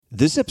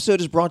This episode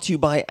is brought to you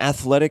by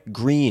Athletic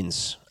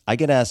Greens. I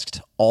get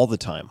asked all the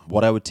time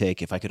what I would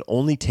take if I could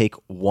only take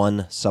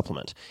one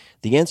supplement.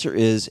 The answer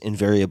is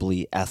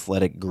invariably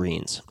Athletic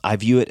Greens. I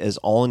view it as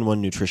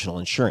all-in-one nutritional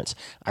insurance.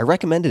 I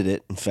recommended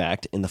it, in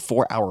fact, in the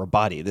 4-Hour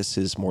Body. This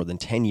is more than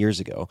 10 years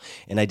ago,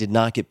 and I did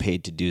not get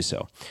paid to do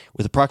so.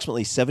 With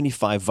approximately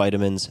 75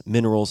 vitamins,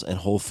 minerals, and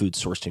whole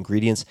food-sourced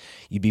ingredients,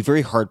 you'd be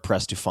very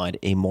hard-pressed to find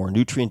a more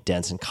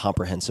nutrient-dense and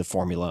comprehensive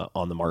formula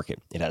on the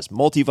market. It has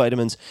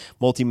multivitamins,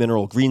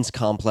 multi-mineral greens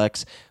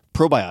complex,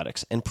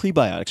 probiotics and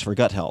prebiotics for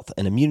gut health,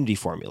 an immunity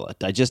formula,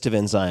 digestive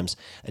enzymes,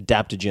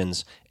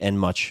 adaptogens, and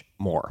much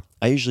more.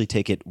 I usually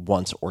take it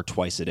once or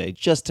twice a day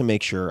just to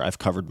make sure I've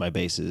covered my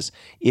bases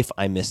if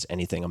I missed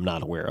anything I'm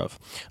not aware of.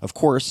 Of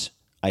course,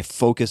 I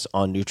focus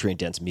on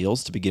nutrient-dense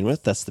meals to begin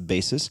with. That's the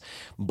basis.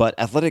 But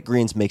Athletic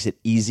Greens makes it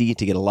easy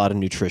to get a lot of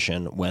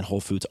nutrition when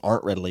whole foods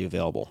aren't readily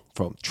available.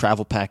 From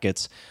travel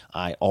packets,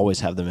 I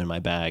always have them in my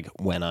bag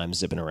when I'm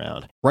zipping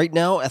around. Right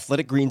now,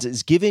 Athletic Greens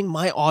is giving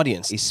my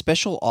audience a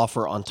special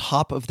offer on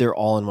top of their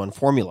all-in-one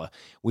formula,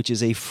 which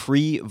is a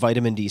free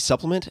vitamin D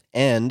supplement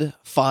and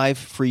 5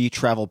 free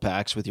travel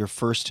packs with your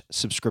first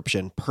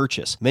subscription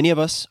purchase. Many of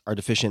us are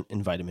deficient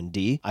in vitamin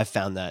D. I've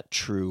found that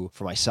true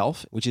for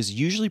myself, which is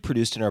usually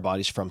produced in our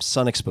bodies from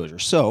sun exposure.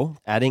 So,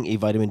 adding a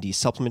vitamin D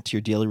supplement to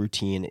your daily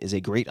routine is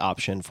a great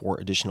option for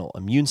additional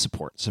immune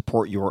support.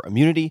 Support your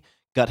immunity,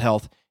 gut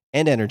health,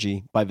 and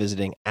energy by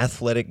visiting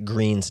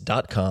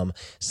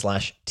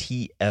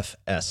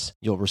athleticgreens.com/TFS.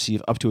 You'll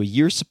receive up to a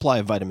year's supply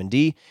of vitamin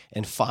D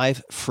and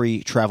 5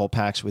 free travel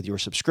packs with your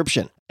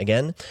subscription.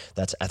 Again,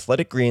 that's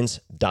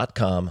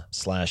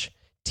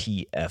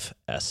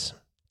athleticgreens.com/TFS,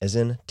 as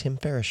in Tim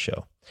Ferriss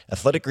Show.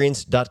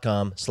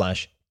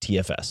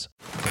 athleticgreens.com/TFS.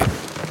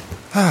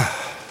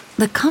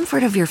 The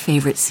comfort of your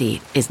favorite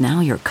seat is now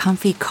your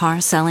comfy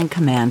car selling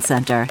command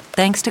center,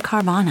 thanks to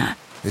Carvana.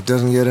 It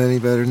doesn't get any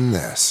better than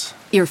this.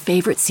 Your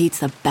favorite seat's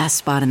the best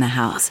spot in the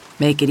house.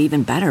 Make it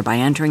even better by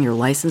entering your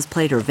license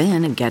plate or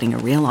VIN and getting a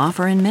real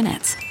offer in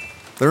minutes.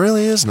 There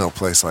really is no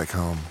place like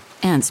home.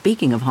 And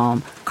speaking of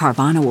home,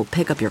 Carvana will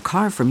pick up your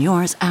car from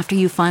yours after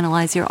you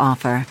finalize your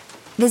offer.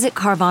 Visit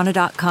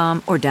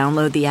Carvana.com or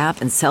download the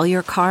app and sell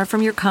your car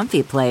from your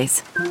comfy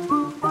place.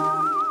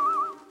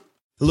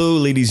 Hello,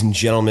 ladies and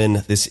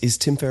gentlemen. This is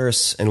Tim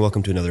Ferriss, and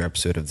welcome to another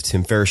episode of The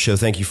Tim Ferriss Show.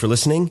 Thank you for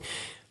listening. I'm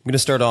going to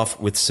start off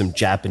with some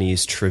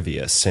Japanese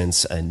trivia,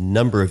 since a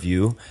number of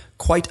you,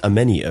 quite a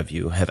many of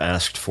you, have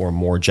asked for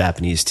more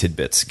Japanese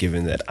tidbits,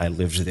 given that I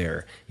lived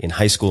there in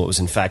high school. It was,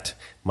 in fact,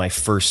 my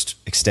first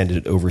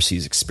extended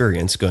overseas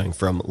experience, going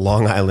from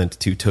Long Island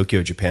to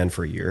Tokyo, Japan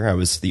for a year. I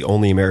was the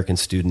only American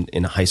student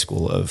in a high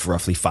school of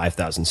roughly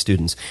 5,000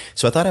 students.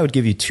 So I thought I would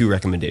give you 2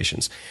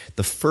 recommendations.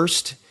 The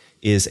first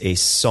is a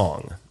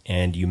song,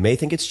 and you may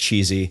think it's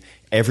cheesy.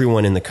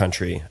 Everyone in the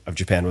country of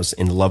Japan was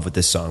in love with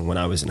this song when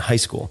I was in high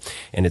school,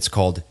 and it's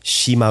called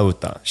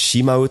Shimauta.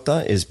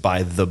 Shimauta is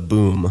by The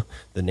Boom,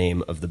 the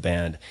name of the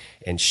band,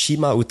 and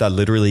Shimauta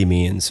literally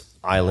means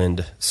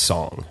island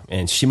song,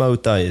 and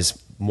Shimauta is,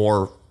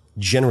 more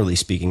generally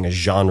speaking, a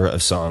genre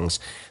of songs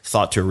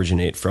thought to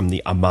originate from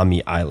the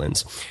Amami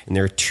Islands. And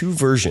there are 2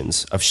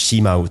 versions of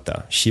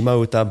Shimauta.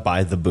 Shimauta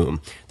by The Boom.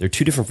 There are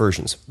 2 different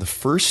versions. The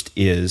first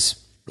is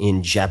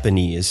in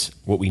Japanese,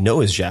 what we know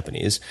as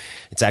Japanese.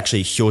 It's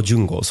actually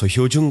Hyojungo. So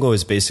Hyojungo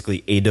is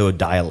basically Edo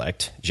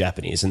dialect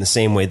Japanese, in the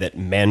same way that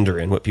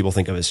Mandarin, what people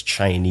think of as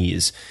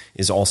Chinese,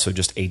 is also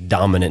just a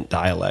dominant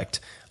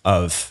dialect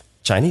of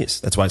Chinese.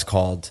 That's why it's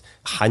called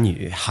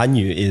Hanyu.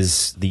 Hanyu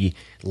is the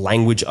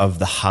language of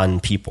the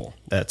Han people.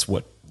 That's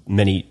what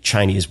many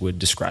Chinese would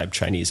describe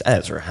Chinese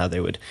as, or how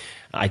they would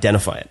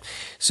identify it.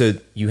 So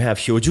you have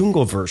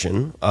Hyojungo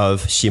version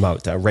of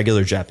Shimauta,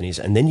 regular Japanese,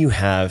 and then you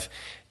have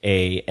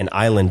an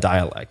island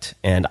dialect.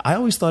 And I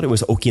always thought it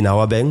was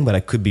Okinawa Ben, but I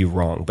could be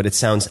wrong. But it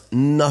sounds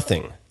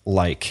nothing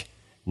like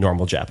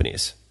normal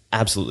Japanese.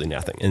 Absolutely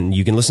nothing. And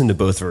you can listen to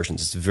both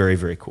versions. It's very,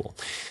 very cool.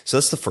 So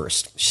that's the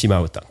first,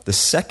 Shimauta. The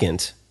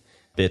second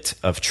bit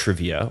of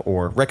trivia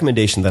or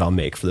recommendation that I'll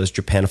make for those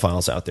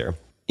Japanophiles out there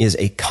is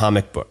a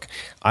comic book.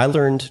 I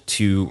learned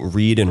to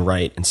read and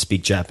write and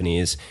speak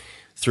Japanese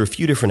through a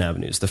few different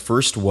avenues. The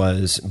first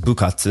was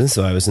bukatsu,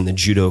 so I was in the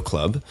judo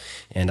club,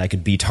 and I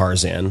could be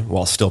Tarzan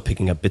while still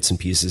picking up bits and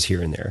pieces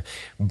here and there.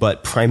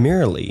 But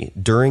primarily,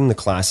 during the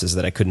classes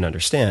that I couldn't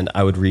understand,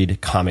 I would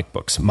read comic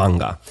books,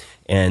 manga.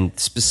 And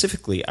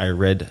specifically, I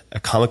read a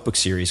comic book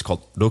series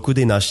called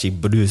Rokudenashi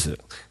Blues.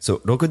 So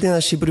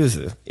Rokudenashi Blues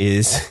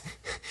is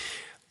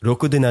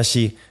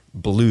Rokudenashi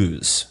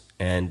Blues.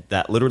 And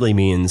that literally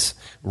means,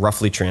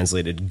 roughly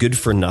translated, good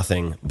for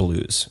nothing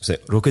blues. So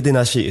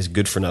Rokudenashi is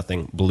good for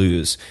nothing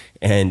blues.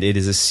 And it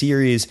is a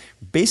series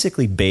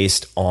basically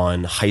based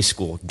on high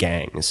school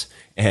gangs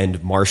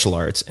and martial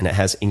arts. And it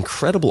has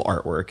incredible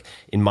artwork,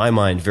 in my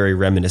mind, very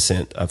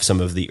reminiscent of some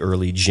of the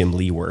early Jim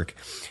Lee work.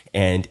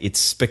 And it's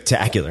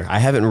spectacular. I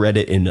haven't read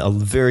it in a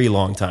very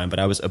long time, but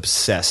I was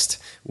obsessed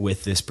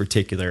with this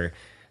particular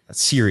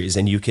series.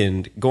 And you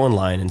can go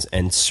online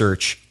and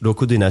search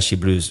Rokudenashi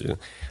Blues,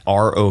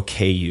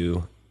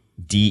 ROKU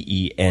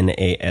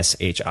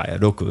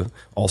DENASHI. Roku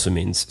also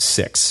means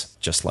 6,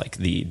 just like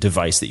the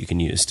device that you can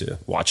use to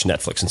watch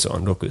Netflix and so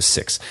on. Roku is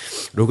 6.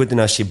 Roku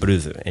denashi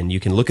bruzu. And you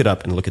can look it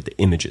up and look at the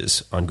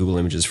images on Google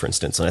Images, for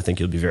instance, and I think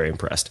you'll be very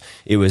impressed.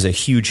 It was a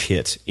huge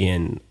hit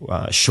in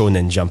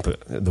Shonen Jump,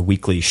 the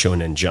weekly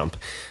Shonen Jump,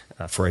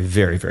 for a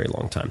very, very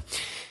long time.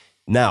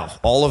 Now,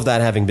 all of that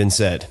having been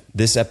said,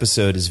 this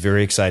episode is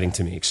very exciting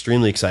to me,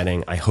 extremely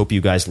exciting. I hope you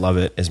guys love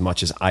it as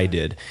much as I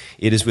did.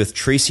 It is with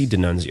Tracy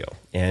DiNunzio,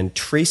 and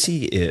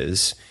Tracy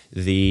is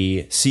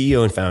the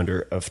CEO and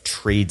founder of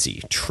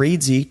Tradesy.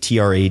 Tradesy,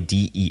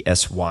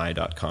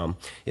 Tradesy.com,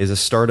 is a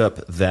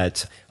startup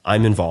that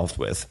I'm involved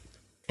with,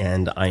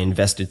 and I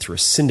invested through a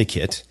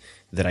syndicate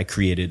that I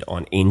created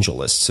on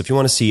AngelList. So if you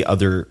want to see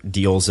other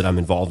deals that I'm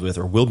involved with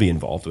or will be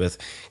involved with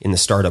in the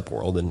startup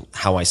world and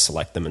how I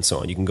select them and so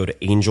on, you can go to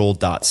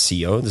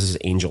angel.co. This is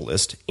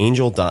AngelList,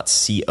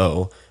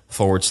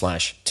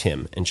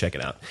 angel.co/Tim and check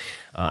it out.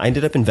 I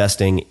ended up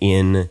investing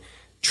in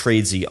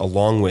Tradesy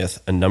along with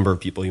a number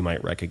of people you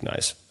might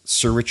recognize.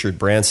 Sir Richard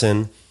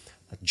Branson,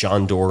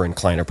 John Doerr and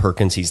Kleiner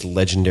Perkins. He's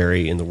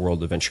legendary in the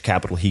world of venture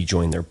capital. He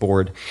joined their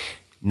board.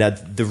 Now,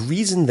 the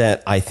reason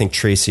that I think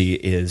Tracy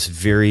is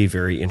very,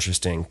 very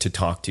interesting to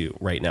talk to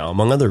right now,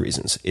 among other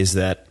reasons, is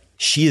that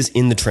she is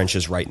in the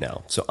trenches right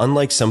now. So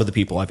unlike some of the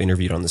people I've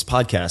interviewed on this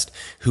podcast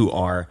who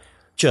are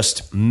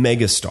just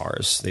mega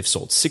stars, they've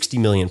sold 60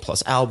 million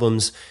plus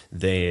albums,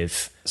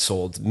 they've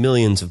sold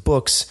millions of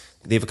books,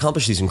 they've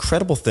accomplished these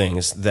incredible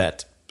things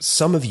that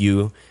some of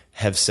you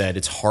have said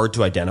it's hard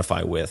to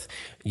identify with.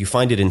 You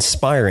find it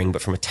inspiring,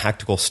 but from a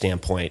tactical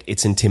standpoint,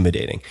 it's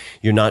intimidating.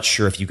 You're not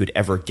sure if you could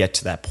ever get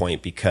to that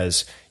point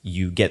because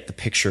you get the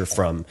picture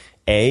from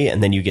A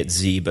and then you get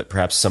Z, but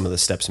perhaps some of the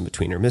steps in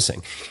between are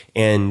missing.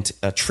 And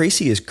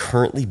Tracy is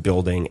currently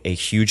building a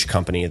huge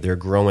company. They're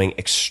growing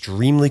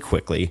extremely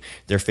quickly.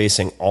 They're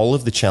facing all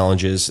of the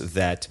challenges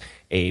that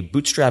a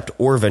bootstrapped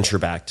or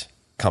venture-backed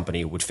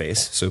company would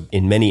face. So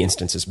in many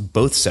instances,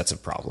 both sets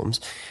of problems.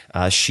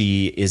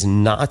 She is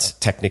not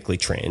technically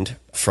trained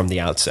from the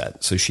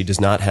outset. So she does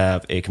not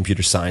have a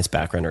computer science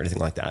background or anything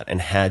like that,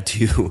 and had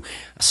to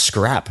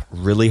scrap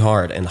really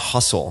hard and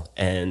hustle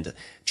and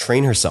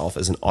train herself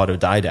as an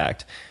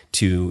autodidact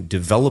to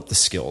develop the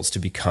skills to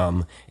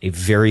become a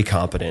very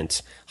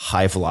competent,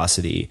 high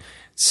velocity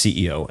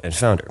CEO and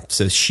founder.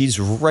 So she's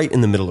right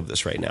in the middle of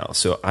this right now.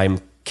 So we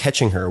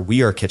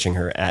are catching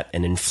her at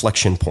an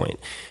inflection point.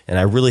 And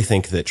I really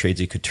think that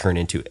Tradesy could turn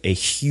into a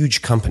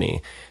huge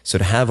company. So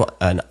to have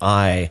an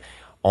eye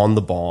on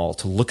the ball,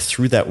 to look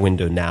through that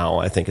window now,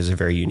 I think is a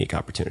very unique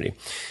opportunity.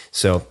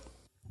 So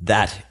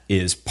that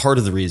is part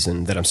of the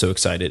reason that I'm so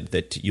excited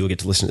that you'll get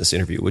to listen to this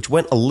interview, which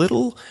went a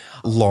little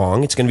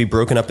long. It's going to be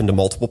broken up into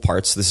multiple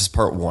parts. This is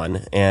part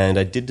 1. And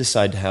I did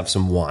decide to have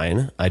some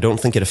wine. I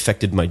don't think it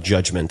affected my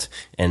judgment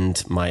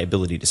and my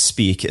ability to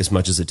speak as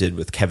much as it did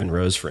with Kevin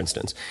Rose, for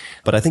instance.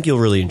 But I think you'll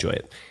really enjoy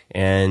it.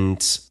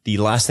 And the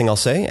last thing I'll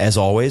say, as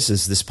always,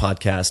 is this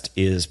podcast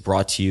is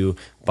brought to you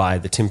by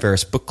the Tim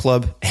Ferriss Book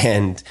Club.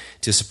 And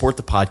to support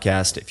the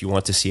podcast, if you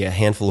want to see a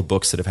handful of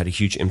books that have had a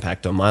huge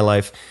impact on my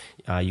life,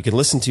 you can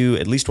listen to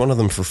at least one of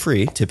them for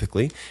free,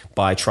 typically,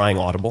 by trying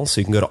Audible.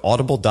 So you can go to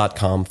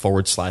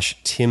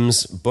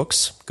audible.com/Tim's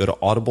Books. Go to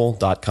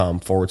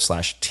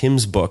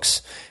audible.com/Tim's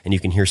Books, and you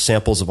can hear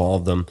samples of all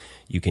of them.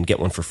 You can get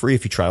one for free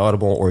if you try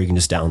Audible, or you can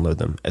just download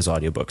them as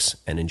audiobooks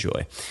and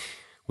enjoy.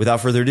 Without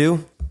further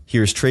ado,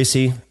 here's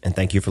Tracy, and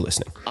thank you for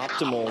listening.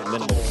 Optimal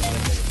minimal.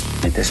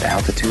 At this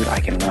altitude, I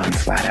can run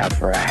flat out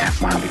for a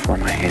half mile before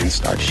my hands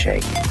start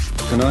shaking.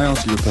 Can I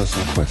ask you a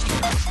personal question?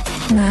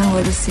 Now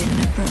would seem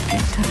an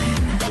appropriate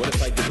time. What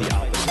if I did the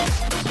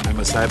opposite? I'm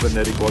a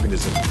cybernetic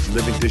organism,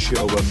 living tissue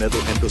over a metal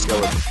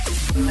endoskeleton.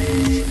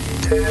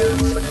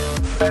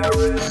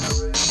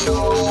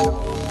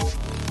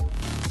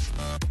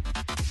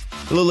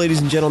 Hello, ladies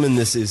and gentlemen.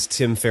 This is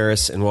Tim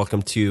Ferriss, and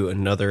welcome to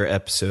another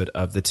episode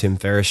of The Tim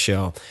Ferriss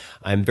Show.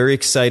 I'm very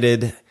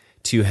excited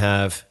to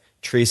have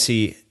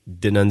Tracy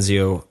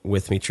DiNunzio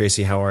with me.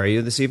 Tracy, how are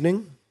you this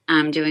evening?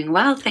 I'm doing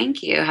well,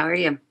 thank you. How are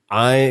you?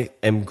 I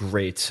am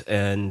great,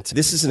 and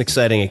this is an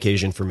exciting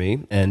occasion for me,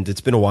 and it's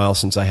been a while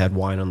since I had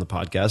wine on the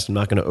podcast. I'm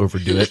not going to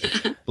overdo it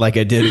like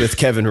I did with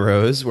Kevin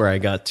Rose, where I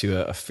got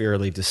to a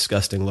fairly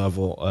disgusting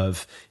level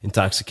of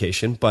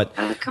intoxication. But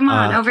come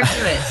on, overdo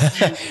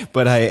it.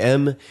 But I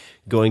am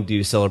going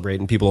to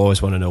celebrate, and people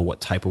always want to know what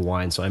type of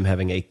wine, so I'm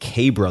having a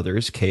K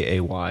Brothers,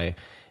 K-A-Y,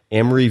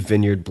 Amory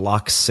Vineyard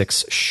Block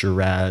 6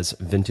 Shiraz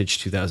Vintage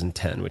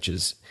 2010, which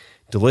is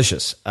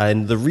delicious.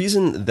 And the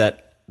reason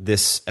that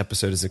this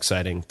episode is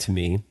exciting to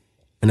me,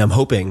 and I'm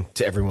hoping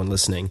to everyone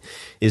listening,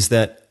 is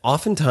that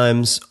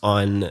oftentimes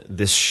on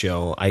this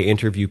show, I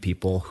interview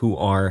people who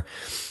are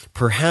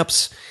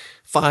perhaps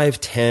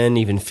 5, 10,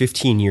 even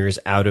 15 years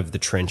out of the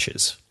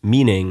trenches,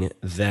 meaning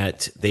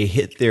that they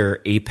hit their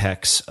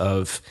apex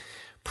of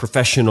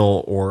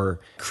professional or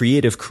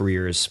creative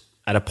careers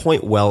at a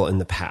point well in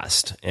the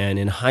past. And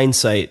in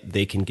hindsight,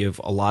 they can give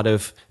a lot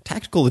of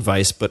tactical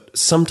advice, but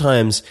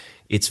sometimes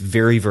it's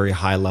very, very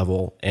high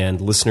level,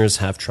 and listeners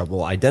have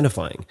trouble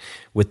identifying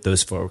with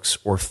those folks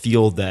or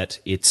feel that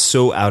it's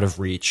so out of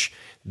reach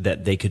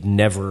that they could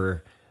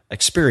never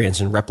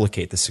experience and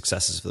replicate the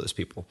successes of those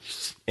people.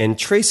 And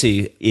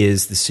Tracy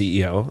is the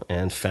CEO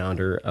and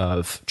founder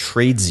of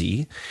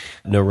Tradesy.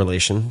 No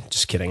relation.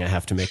 Just kidding. I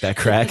have to make that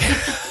crack.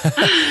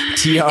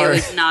 It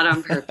was not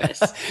on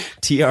purpose.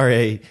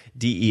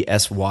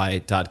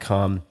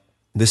 Tradesy.com.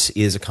 This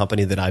is a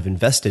company that I've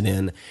invested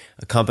in,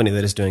 a company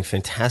that is doing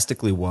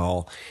fantastically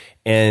well.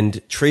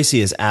 And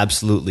Tracy is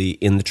absolutely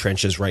in the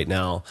trenches right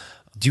now,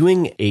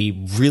 doing a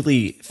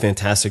really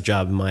fantastic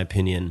job, in my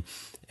opinion.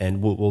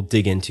 And we'll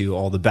dig into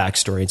all the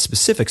backstory and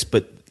specifics,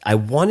 but I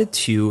wanted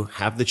to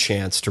have the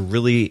chance to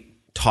really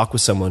talk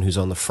with someone who's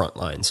on the front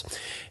lines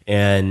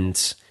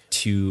and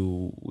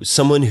to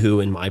someone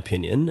who, in my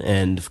opinion,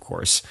 and of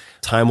course,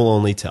 time will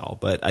only tell,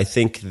 but I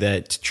think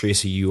that,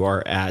 Tracy, you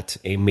are at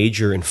a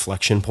major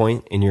inflection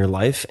point in your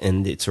life,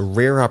 and it's a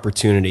rare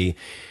opportunity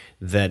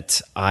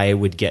that I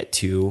would get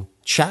to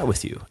chat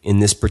with you in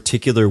this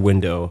particular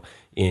window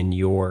in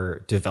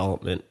your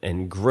development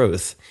and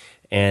growth.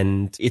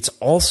 And it's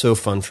also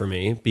fun for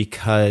me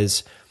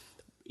because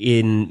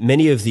in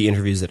many of the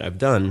interviews that I've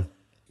done,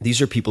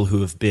 these are people who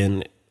have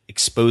been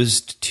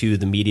exposed to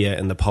the media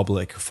and the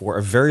public for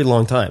a very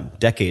long time,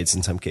 decades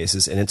in some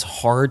cases, and it's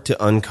hard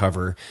to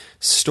uncover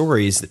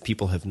stories that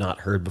people have not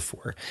heard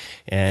before.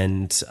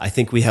 And I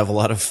think we have a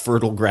lot of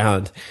fertile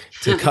ground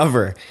to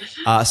cover.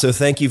 So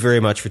thank you very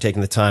much for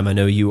taking the time. I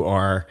know you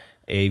are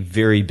a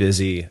very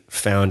busy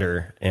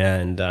founder,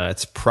 and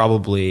it's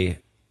probably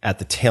at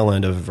the tail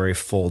end of a very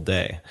full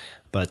day.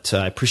 But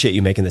I appreciate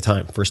you making the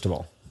time, first of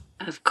all.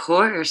 Of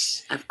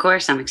course.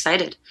 I'm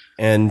excited.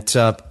 And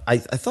I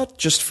thought,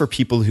 just for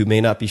people who may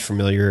not be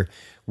familiar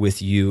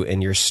with you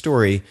and your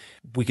story,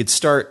 we could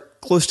start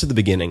close to the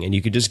beginning, and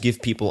you could just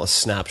give people a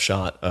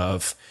snapshot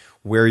of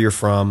where you're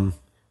from,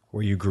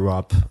 where you grew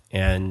up,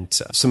 and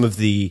some of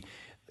the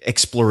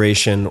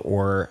exploration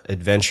or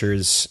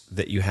adventures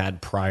that you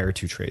had prior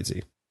to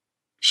Tradesy.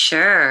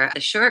 Sure. The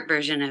short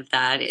version of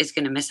that is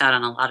going to miss out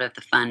on a lot of the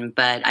fun,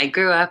 but I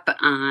grew up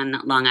on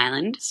Long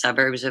Island,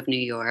 suburbs of New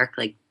York,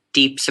 like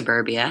deep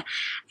suburbia.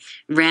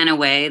 Ran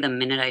away the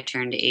minute I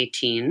turned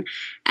 18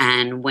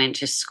 and went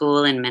to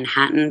school in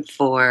Manhattan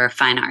for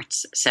fine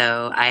arts.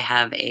 So I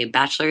have a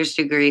bachelor's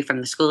degree from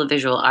the School of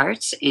Visual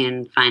Arts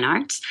in fine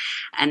arts.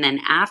 And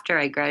then after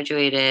I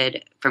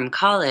graduated from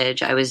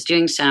college, I was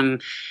doing some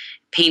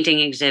painting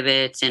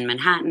exhibits in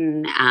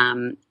Manhattan.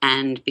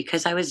 And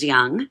because I was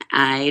young,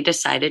 I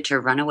decided to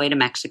run away to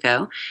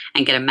Mexico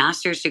and get a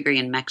master's degree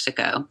in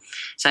Mexico.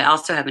 So I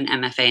also have an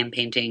MFA in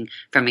painting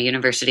from a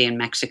university in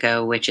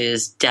Mexico, which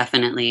is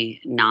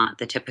definitely not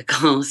the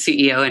typical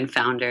CEO and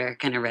founder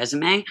kind of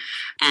resume.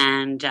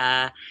 And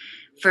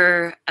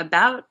for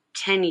about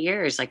 10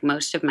 years, like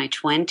most of my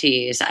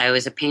 20s, I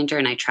was a painter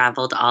and I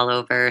traveled all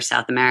over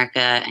South America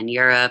and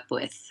Europe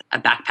with a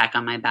backpack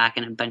on my back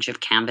and a bunch of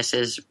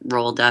canvases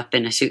rolled up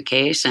in a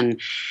suitcase, and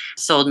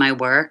sold my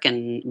work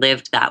and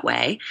lived that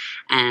way.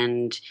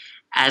 And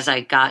as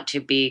I got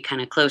to be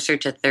kind of closer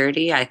to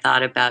 30, I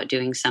thought about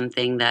doing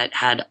something that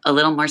had a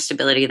little more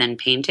stability than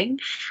painting.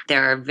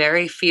 There are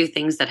very few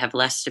things that have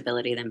less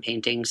stability than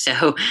painting.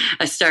 So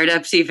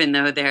startups, even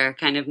though they're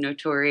kind of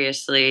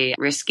notoriously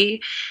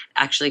risky,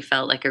 actually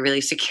felt like a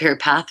really secure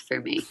path for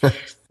me.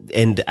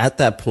 And at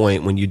that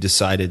point, when you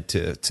decided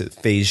to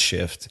phase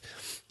shift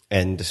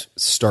and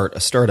start a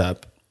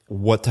startup,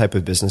 what type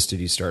of business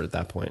did you start at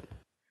that point?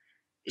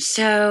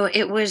 So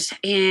it was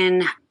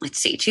in,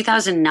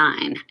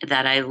 2009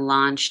 that I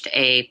launched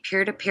a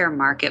peer-to-peer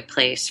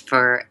marketplace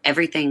for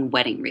everything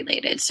wedding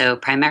related. So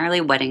primarily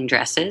wedding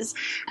dresses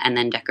and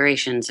then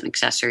decorations and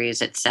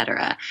accessories,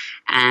 etc.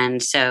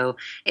 And so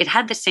it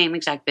had the same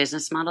exact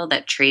business model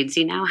that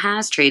Tradesy now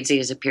has. Tradesy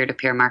is a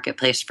peer-to-peer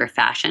marketplace for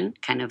fashion,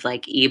 kind of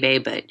like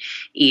eBay, but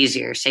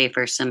easier,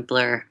 safer,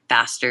 simpler,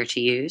 faster to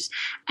use.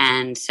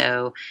 And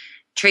so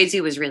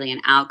Tradesy was really an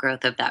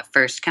outgrowth of that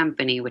first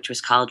company, which was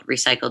called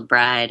Recycled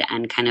Bride,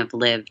 and kind of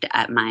lived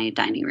at my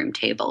dining room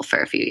table for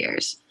a few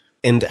years.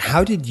 And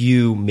how did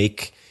you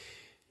make,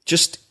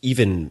 just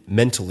even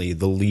mentally,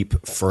 the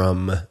leap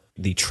from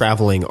the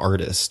traveling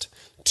artist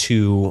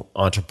to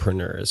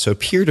entrepreneur? So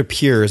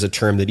peer-to-peer is a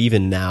term that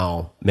even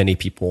now many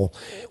people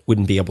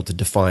wouldn't be able to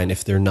define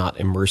if they're not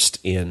immersed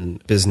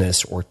in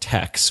business or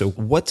tech. So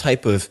what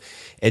type of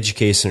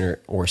education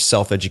or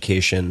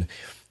self-education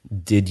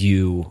did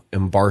you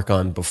embark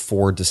on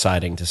before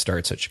deciding to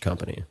start such a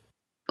company?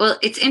 Well,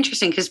 it's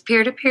interesting because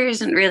peer-to-peer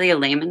isn't really a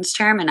layman's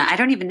term, and I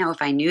don't even know if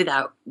I knew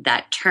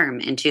that term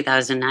in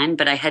 2009,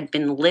 but I had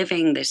been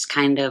living this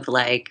kind of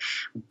like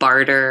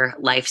barter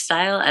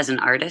lifestyle as an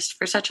artist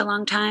for such a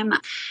long time.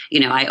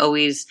 I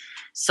always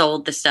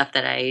sold the stuff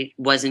that I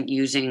wasn't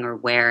using or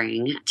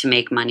wearing to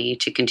make money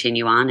to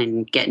continue on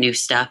and get new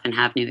stuff and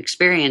have new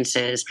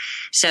experiences.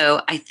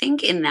 So I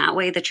think in that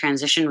way, the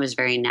transition was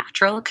very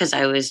natural because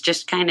I was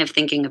just kind of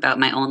thinking about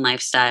my own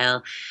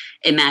lifestyle,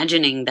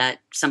 imagining that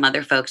some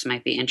other folks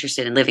might be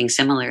interested in living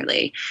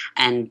similarly,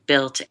 and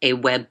built a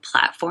web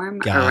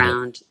platform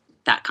around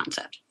that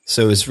concept.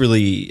 So it's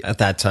really, at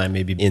that time,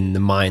 maybe in the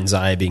mind's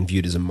eye, being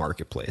viewed as a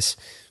marketplace.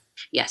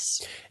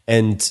 Yes.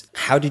 And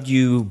how did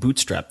you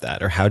bootstrap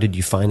that, or how did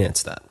you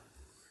finance that?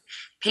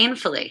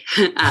 Painfully.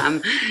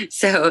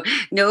 So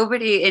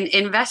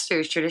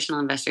investors,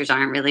 traditional investors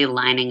aren't really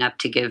lining up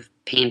to give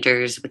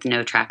painters with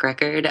no track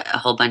record a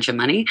whole bunch of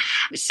money.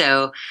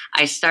 So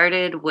I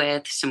started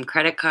with some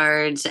credit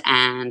cards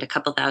and a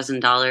couple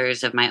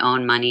 $1,000s of my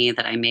own money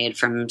that I made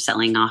from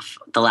selling off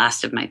the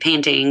last of my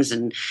paintings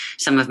and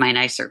some of my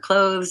nicer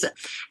clothes.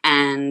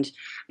 And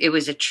it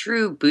was a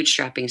true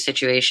bootstrapping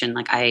situation.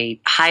 Like,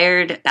 I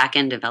hired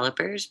back-end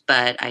developers,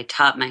 but I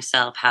taught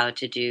myself how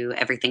to do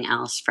everything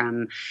else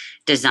from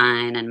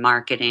design and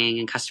marketing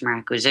and customer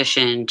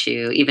acquisition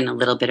to even a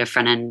little bit of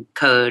front-end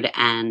code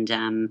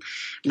and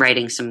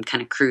writing some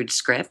kind of crude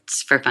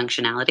scripts for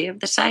functionality of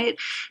the site.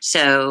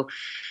 So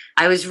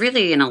I was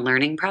really in a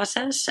learning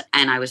process,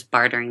 and I was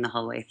bartering the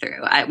whole way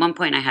through. At one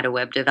point, I had a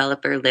web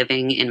developer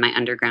living in my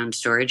underground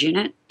storage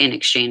unit in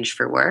exchange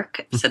for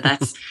work. So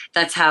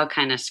that's how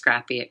kind of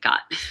scrappy it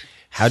got.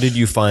 How did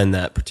you find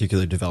that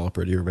particular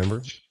developer? Do you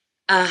remember?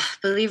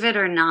 Believe it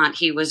or not,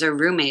 he was a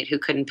roommate who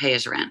couldn't pay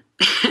his rent.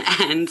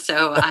 And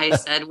so I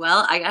said,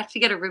 well, I have to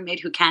get a roommate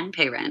who can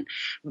pay rent,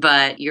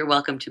 but you're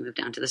welcome to move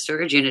down to the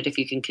storage unit if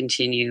you can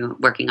continue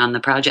working on the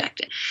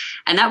project.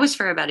 And that was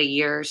for about a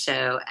year or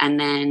so. And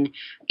then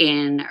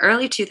in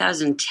early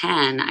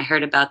 2010, I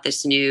heard about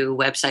this new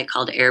website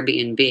called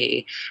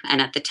Airbnb.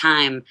 And at the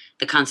time,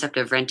 the concept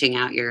of renting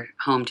out your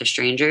home to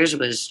strangers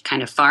was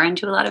kind of foreign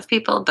to a lot of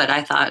people. But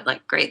I thought,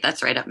 like, great,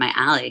 that's right up my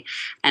alley.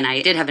 And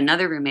I did have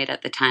another roommate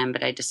at the time,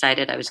 but I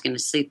decided I was going to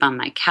sleep on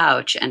my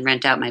couch and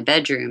rent out my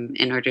bedroom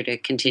in order to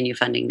continue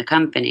funding the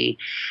company.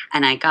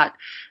 And I got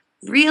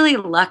really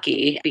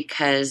lucky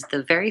because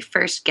the very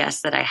first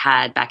guest that I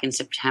had back in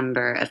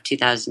September of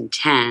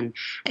 2010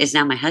 is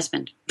now my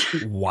husband.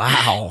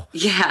 Wow.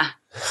 Yeah.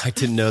 I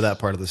didn't know that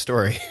part of the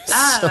story.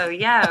 Oh,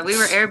 yeah. We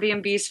were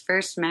Airbnb's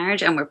first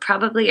marriage, and we're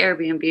probably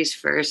Airbnb's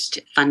first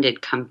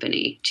funded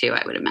company, too,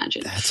 I would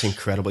imagine. That's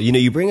incredible. You know,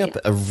 you bring up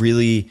a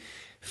really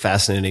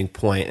fascinating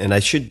point, and I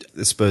should,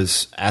 I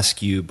suppose,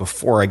 ask you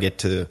before I get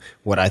to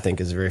what I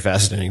think is a very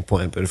fascinating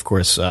point, but of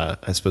course,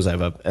 I suppose I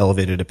have an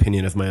elevated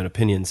opinion of my own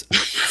opinions,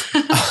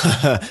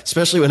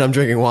 especially when I'm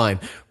drinking wine.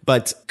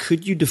 But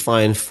could you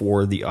define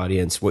for the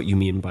audience what you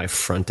mean by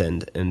front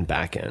end and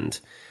back end?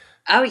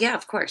 Oh, yeah,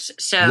 of course.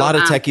 So a lot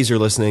of techies are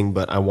listening,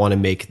 but I want to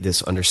make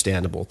this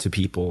understandable to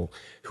people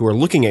who are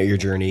looking at your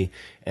journey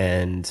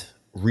and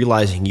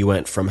realizing you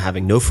went from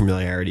having no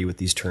familiarity with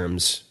these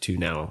terms to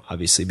now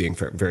obviously being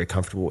very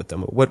comfortable with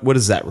them. What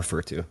does that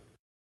refer to?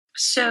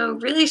 So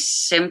really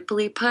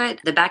simply put,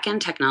 the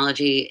back-end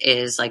technology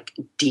is like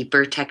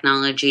deeper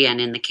technology.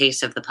 And in the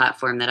case of the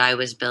platform that I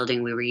was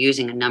building, we were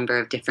using a number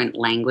of different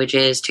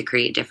languages to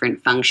create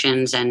different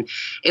functions. And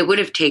it would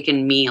have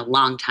taken me a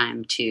long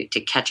time to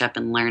catch up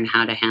and learn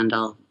how to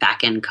handle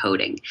back-end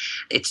coding.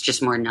 It's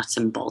just more nuts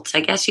and bolts,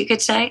 I guess you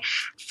could say.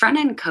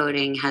 Front-end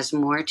coding has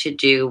more to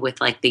do with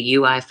like the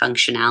UI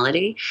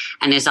functionality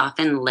and is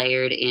often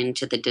layered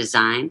into the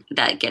design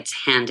that gets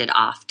handed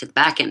off to the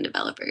back-end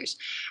developers.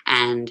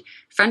 And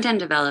front-end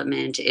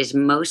development is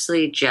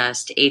mostly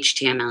just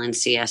HTML and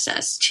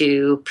CSS,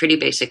 two pretty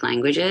basic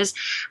languages.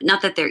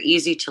 Not that they're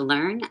easy to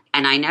learn,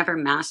 and I never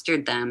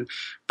mastered them,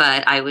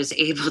 but I was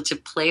able to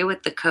play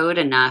with the code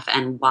enough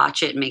and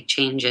watch it make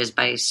changes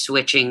by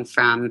switching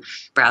from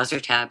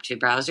browser tab to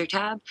browser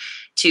tab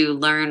to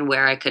learn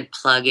where I could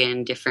plug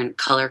in different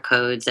color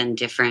codes and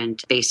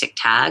different basic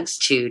tags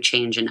to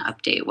change and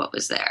update what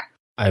was there.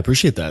 I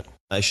appreciate that.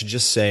 I should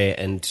just say,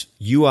 and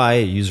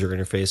UI, user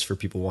interface for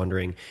people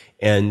wondering,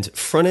 and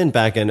front end,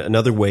 back end,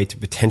 another way to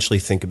potentially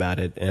think about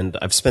it. And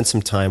I've spent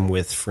some time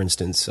with, for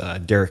instance,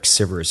 Derek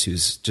Sivers,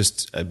 who's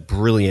just a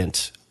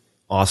brilliant,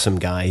 awesome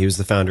guy. He was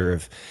the founder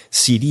of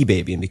CD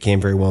Baby and became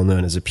very well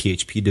known as a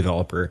PHP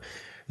developer.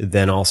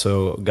 Then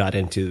also got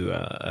into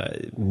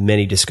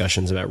many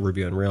discussions about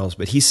Ruby on Rails,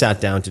 but he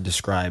sat down to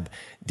describe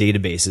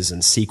databases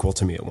and SQL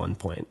to me at one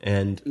point.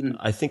 And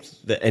I think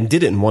that, and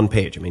did it in one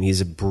page. I mean,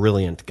 he's a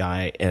brilliant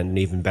guy and an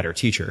even better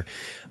teacher.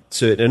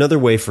 So another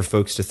way for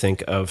folks to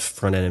think of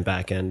front end and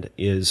back end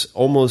is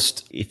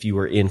almost if you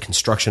were in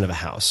construction of a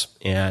house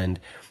and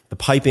the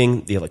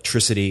piping, the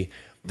electricity,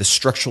 the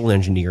structural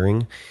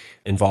engineering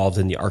involved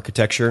in the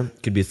architecture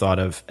could be thought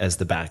of as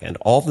the back end.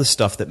 All the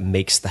stuff that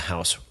makes the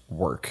house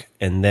work.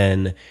 And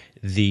then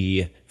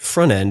the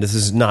front end, this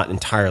is not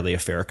entirely a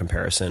fair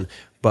comparison,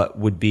 but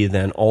would be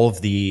then all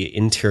of the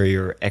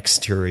interior,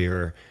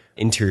 exterior,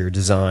 interior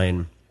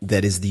design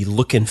that is the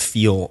look and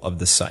feel of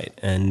the site.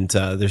 And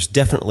there's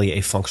definitely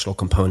a functional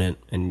component,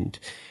 and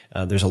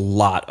there's a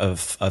lot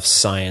of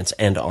science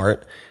and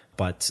art,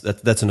 but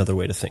that's another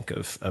way to think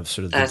of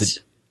sort of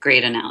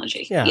great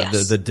analogy. Yeah,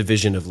 yes. the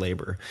division of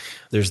labor.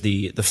 There's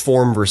the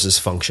form versus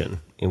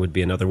function. It would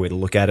be another way to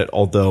look at it.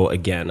 Although,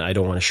 again, I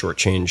don't want to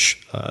shortchange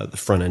the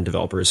front-end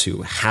developers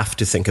who have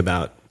to think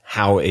about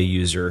how a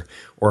user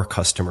or a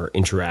customer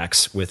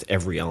interacts with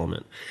every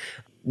element.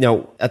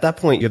 Now, at that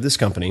point, you have this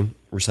company,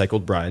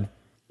 Recycled Bride.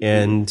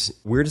 And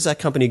where does that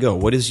company go?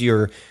 What is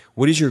your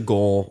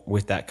goal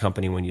with that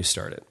company when you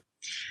start it?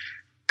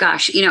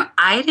 Gosh,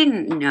 I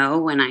didn't know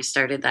when I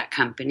started that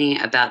company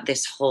about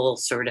this whole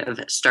sort of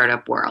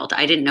startup world.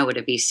 I didn't know what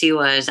a VC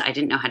was. I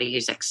didn't know how to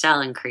use Excel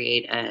and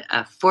create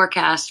a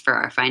forecast for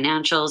our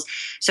financials.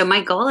 So my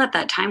goal at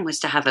that time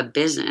was to have a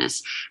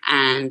business.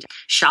 And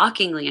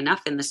shockingly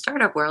enough, in the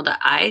startup world,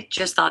 I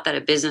just thought that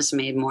a business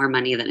made more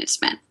money than it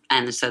spent.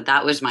 And so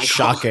that was my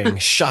goal.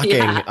 Shocking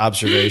Yeah.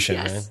 observation,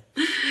 Yes.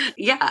 right?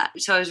 Yeah.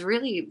 So I was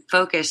really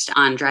focused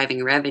on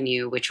driving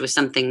revenue, which was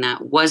something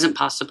that wasn't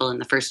possible in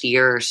the first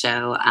year or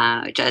so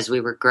as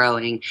we were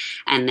growing.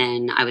 And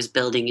then I was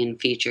building in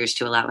features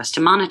to allow us to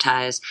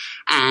monetize.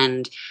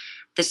 And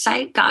the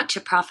site got to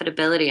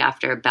profitability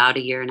after about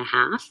a year and a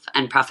half,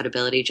 and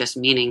profitability just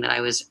meaning that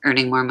I was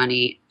earning more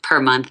money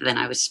per month than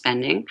I was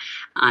spending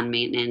on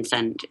maintenance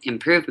and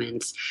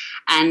improvements.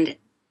 And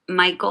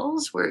my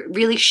goals were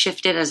really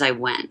shifted as I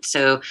went.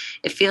 So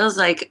it feels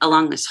like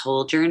along this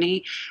whole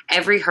journey,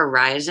 every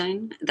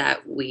horizon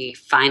that we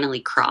finally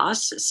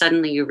cross,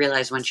 suddenly you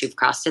realize once you've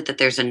crossed it that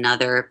there's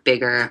another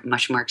bigger,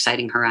 much more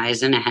exciting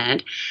horizon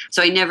ahead.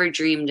 So I never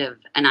dreamed of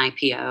an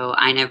IPO.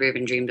 I never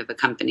even dreamed of a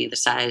company the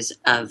size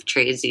of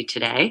Tradesy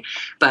today.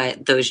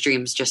 But those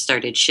dreams just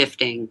started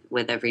shifting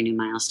with every new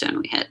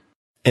milestone we hit.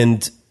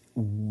 And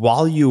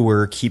while you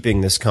were keeping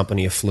this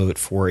company afloat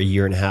for a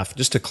year and a half,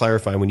 just to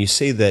clarify, when you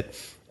say that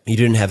you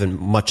didn't have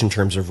much in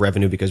terms of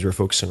revenue because you were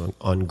focusing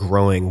on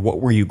growing, what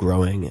were you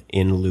growing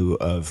in lieu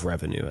of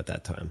revenue at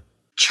that time?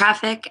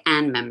 Traffic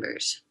and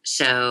members.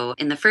 So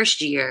in the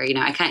first year,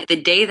 the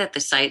day that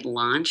the site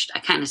launched, I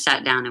kind of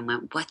sat down and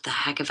went, what the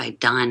heck have I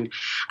done?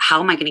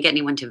 How am I going to get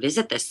anyone to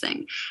visit this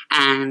thing?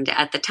 And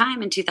at the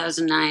time in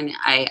 2009,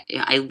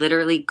 I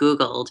literally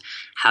Googled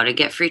how to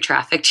get free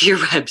traffic to your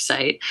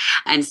website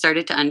and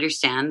started to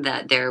understand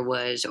that there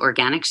was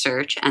organic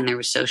search and there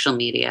was social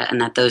media, and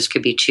that those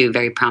could be two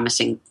very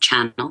promising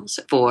channels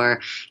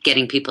for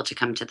getting people to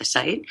come to the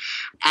site.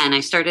 And I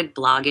started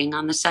blogging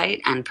on the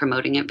site and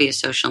promoting it via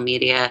social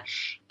media.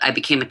 I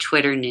became a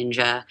Twitter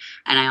ninja,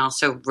 and I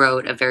also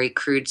wrote a very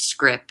crude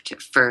script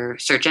for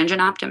search engine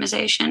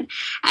optimization.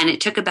 And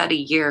it took about a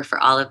year for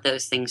all of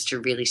those things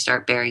to really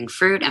start bearing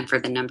fruit and for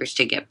the numbers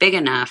to get big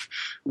enough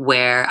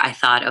where I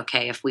thought,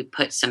 okay, if we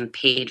put some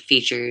paid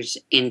features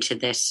into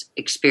this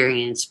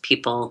experience,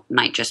 people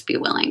might just be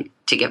willing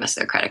to give us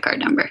their credit card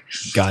number.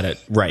 Got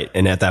it. Right.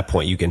 And at that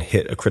point, you can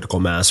hit a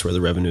critical mass where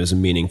the revenue is a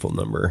meaningful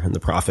number and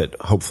the profit,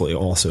 hopefully,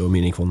 also a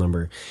meaningful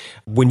number.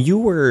 When you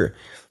were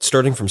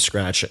starting from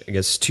scratch, I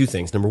guess two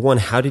things. Number one,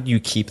 how did you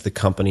keep the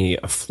company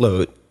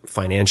afloat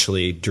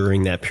financially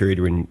during that period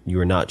when you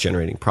were not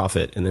generating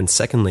profit? And then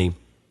secondly,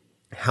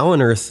 how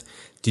on earth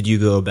did you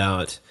go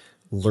about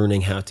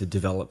learning how to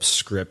develop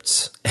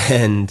scripts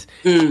and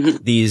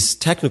these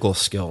technical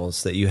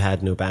skills that you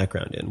had no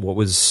background in?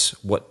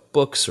 What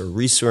books or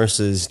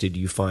resources did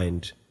you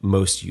find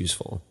most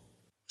useful?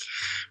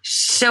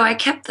 So I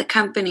kept the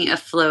company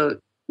afloat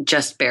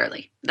just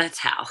barely. That's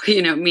how,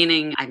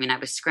 meaning, I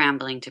was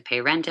scrambling to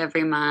pay rent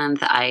every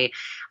month. I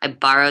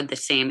borrowed the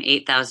same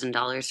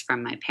 $8,000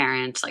 from my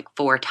parents like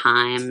 4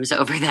 times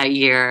over that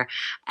year.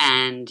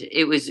 And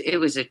it was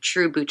a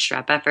true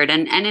bootstrap effort.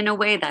 And in a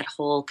way, that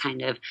whole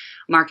kind of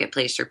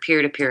marketplace or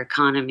peer-to-peer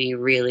economy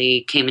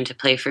really came into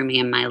play for me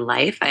in my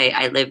life.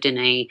 I lived in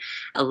a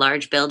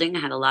large building. I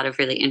had a lot of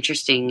really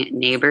interesting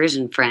neighbors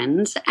and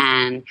friends,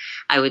 and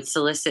I would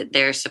solicit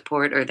their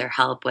support or their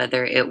help,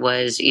 whether it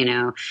was,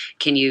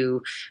 can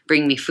you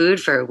bring me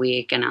food for a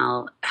week and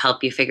I'll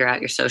help you figure out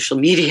your social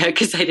media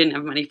because I didn't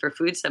have money for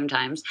food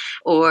sometimes,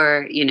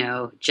 or,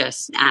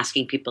 just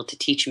asking people to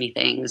teach me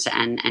things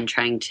and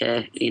trying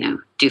to,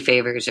 do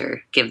favors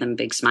or give them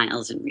big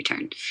smiles in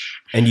return.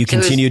 And you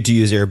continued to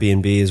use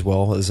Airbnb as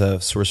well as a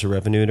source of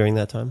revenue during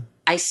that time?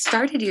 I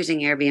started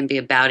using Airbnb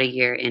about a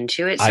year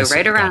into it. So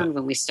right around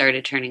when we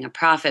started turning a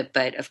profit.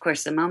 But of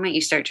course, the moment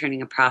you start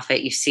turning a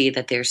profit, you see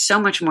that there's so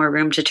much more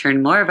room to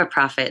turn more of a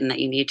profit and that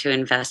you need to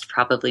invest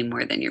probably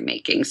more than you're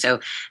making. So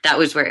that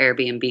was where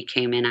Airbnb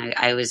came in.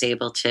 I was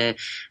able to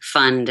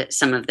fund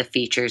some of the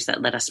features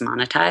that let us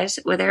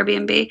monetize with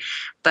Airbnb.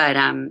 But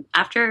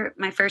after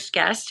my first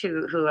guest,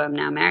 who I'm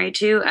now married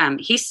to,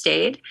 he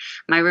stayed.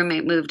 My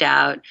roommate moved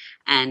out.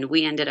 And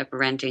we ended up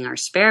renting our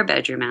spare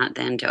bedroom out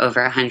then to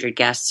over 100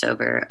 guests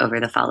over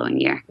the following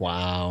year.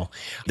 Wow.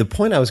 The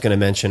point I was going to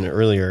mention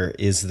earlier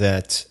is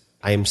that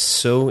I am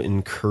so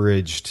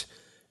encouraged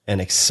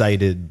and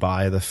excited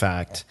by the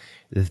fact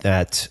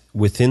that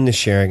within the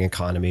sharing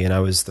economy, and I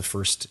was the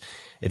first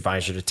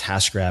advisor to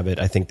TaskRabbit,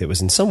 I think that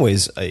was in some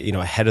ways,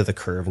 ahead of the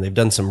curve, and they've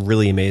done some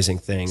really amazing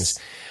things.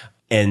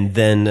 And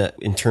then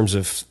in terms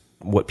of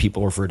what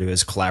people refer to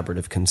as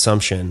collaborative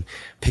consumption,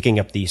 picking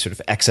up the sort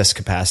of excess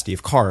capacity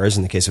of cars,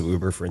 in the case of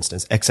Uber, for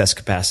instance, excess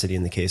capacity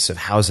in the case of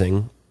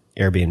housing,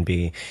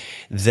 Airbnb,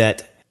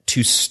 that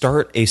to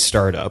start a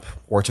startup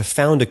or to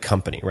found a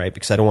company, right?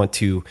 Because I don't want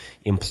to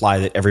imply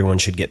that everyone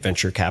should get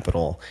venture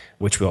capital,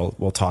 which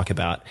we'll talk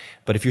about.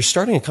 But if you're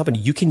starting a company,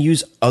 you can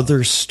use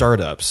other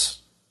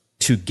startups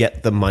to to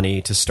get the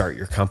money to start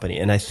your company.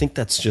 And I think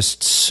that's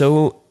just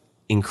so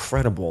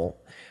incredible.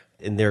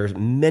 And there are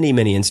many,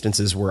 many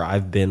instances where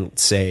I've been,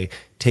 say,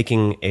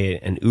 taking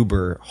an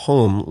Uber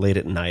home late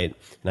at night,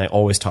 and I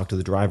always talk to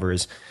the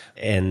drivers.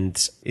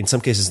 And in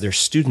some cases, there's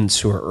students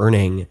who are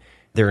earning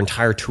their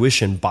entire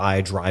tuition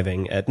by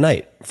driving at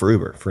night for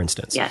Uber, for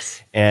instance.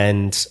 Yes.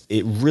 And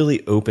it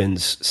really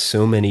opens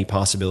so many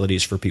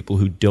possibilities for people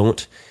who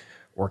don't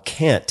or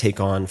can't take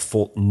on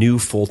new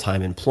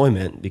full-time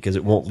employment because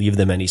it won't leave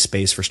them any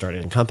space for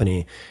starting a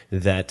company,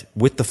 that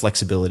with the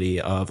flexibility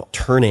of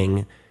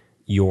turning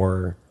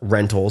your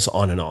rentals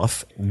on and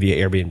off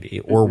via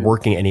Airbnb or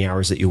working any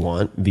hours that you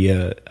want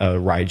via a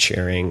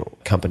ride-sharing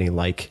company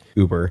like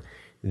Uber,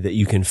 that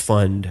you can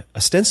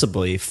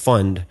ostensibly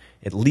fund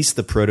at least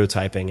the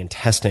prototyping and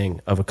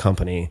testing of a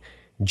company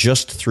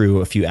just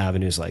through a few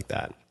avenues like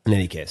that. In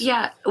any case.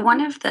 Yeah.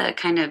 One of the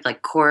kind of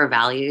like core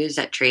values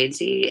at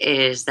Tradesy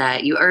is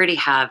that you already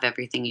have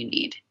everything you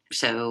need.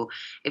 So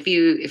if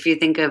you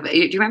think of, do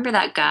you remember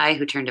that guy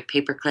who turned a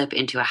paperclip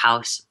into a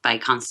house by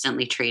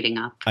constantly trading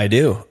up? I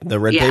do. The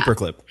red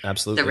paperclip.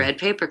 Absolutely. The red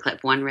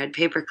paperclip, one red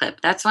paperclip.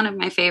 That's one of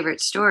my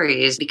favorite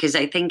stories because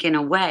I think in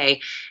a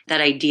way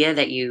that idea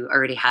that you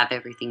already have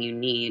everything you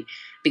need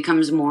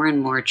becomes more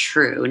and more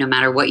true no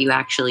matter what you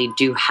actually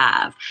do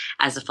have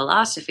as a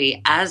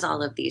philosophy, as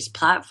all of these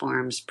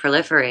platforms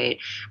proliferate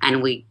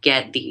and we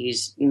get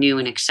these new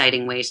and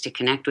exciting ways to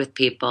connect with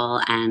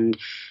people. And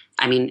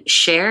I mean,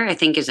 share, I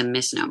think, is a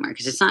misnomer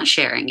because it's not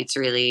sharing. It's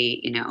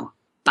really,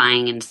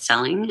 buying and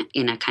selling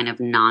in a kind of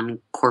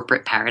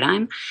non-corporate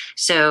paradigm.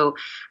 So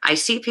I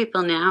see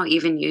people now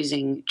even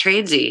using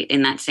Tradesy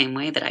in that same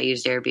way that I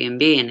used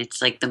Airbnb, and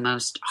it's like the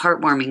most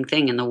heartwarming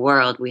thing in the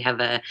world. We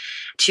have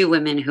two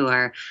women who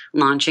are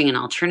launching an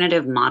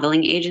alternative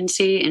modeling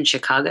agency in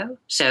Chicago.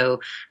 So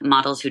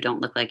models who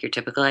don't look like your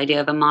typical idea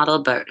of a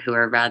model, but who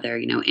are rather,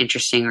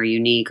 interesting or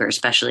unique or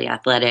especially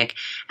athletic.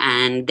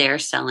 And they're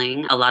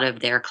selling a lot of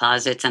their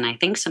closets and I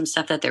think some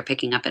stuff that they're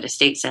picking up at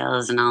estate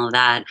sales and all of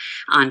that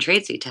on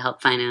Tradesy to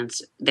help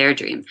finance their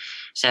dream.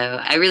 So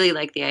I really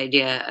like the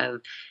idea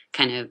of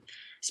kind of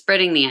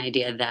spreading the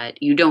idea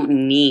that you don't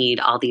need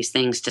all these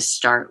things to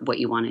start what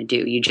you want to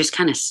do. You just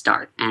kind of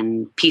start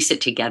and piece it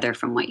together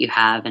from what you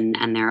have.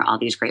 And there are all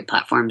these great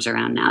platforms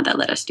around now that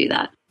let us do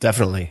that.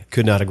 Definitely.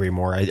 Could not agree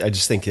more. I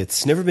just think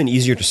it's never been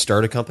easier to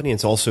start a company.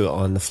 It's also,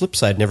 on the flip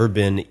side, never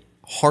been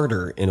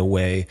harder in a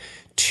way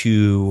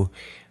to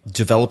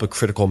develop a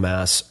critical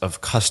mass of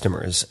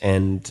customers.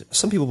 And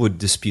some people would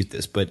dispute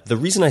this, but the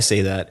reason I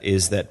say that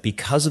is that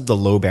because of the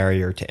low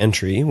barrier to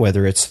entry,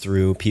 whether it's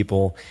through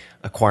people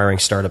acquiring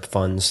startup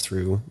funds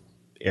through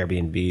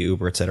Airbnb,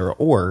 Uber, et cetera,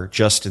 or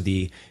just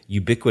the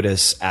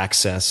ubiquitous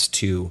access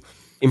to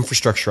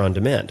infrastructure on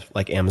demand,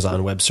 like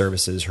Amazon Web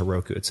Services,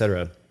 Heroku, et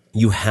cetera,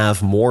 you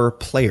have more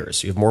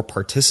players, you have more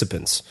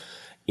participants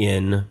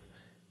in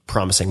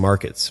promising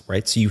markets,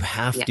 right? So you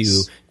have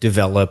to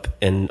develop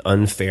an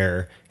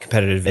unfair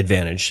competitive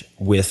advantage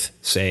with,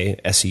 say,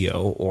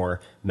 SEO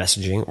or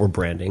messaging or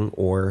branding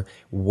or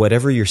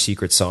whatever your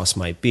secret sauce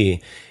might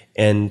be.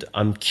 And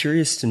I'm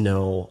curious to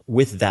know,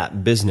 with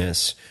that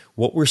business,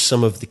 what were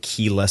some of the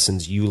key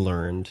lessons you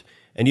learned?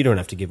 And you don't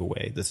have to give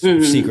away the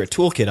secret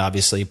toolkit,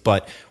 obviously,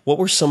 but what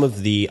were some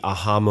of the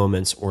aha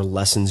moments or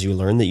lessons you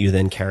learned that you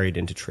then carried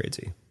into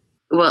Tradesy?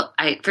 Well,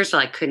 first of all,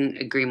 I couldn't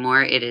agree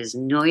more. It is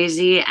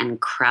noisy and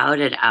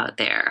crowded out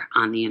there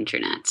on the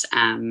internet.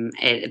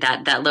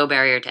 That low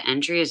barrier to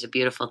entry is a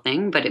beautiful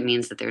thing, but it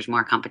means that there's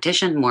more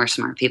competition, more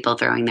smart people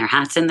throwing their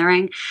hats in the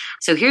ring.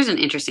 So here's an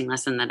interesting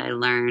lesson that I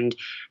learned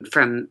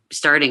from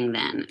starting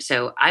then.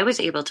 So I was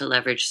able to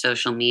leverage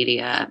social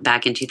media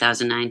back in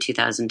 2009,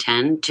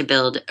 2010 to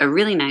build a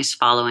really nice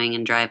following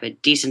and drive a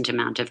decent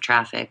amount of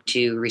traffic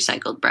to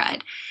Recycled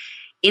Bread.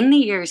 In the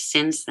years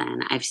since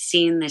then, I've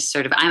seen this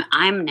sort of,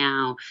 I'm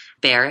now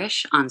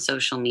bearish on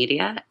social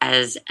media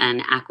as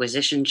an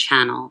acquisition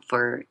channel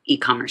for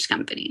e-commerce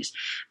companies,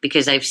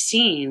 because I've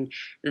seen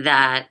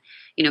that,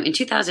 in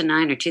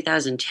 2009 or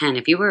 2010,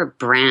 if you were a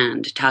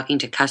brand talking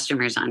to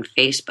customers on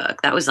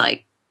Facebook, that was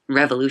like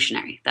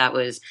revolutionary. That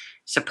was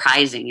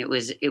surprising. It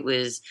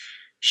was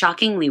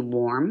shockingly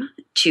warm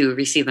to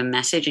receive a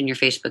message in your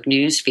Facebook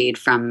news feed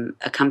from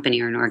a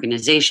company or an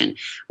organization,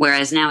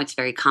 whereas now it's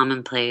very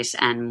commonplace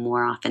and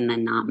more often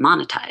than not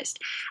monetized.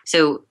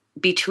 So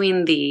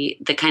between the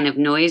kind of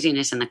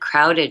noisiness and the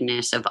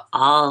crowdedness of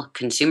all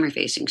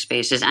consumer-facing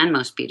spaces and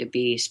most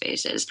B2B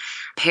spaces,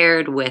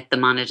 paired with the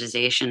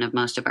monetization of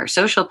most of our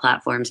social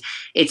platforms,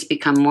 it's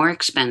become more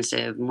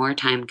expensive, more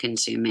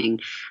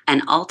time-consuming,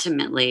 and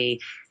ultimately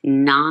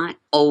not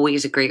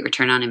always a great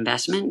return on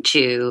investment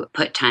to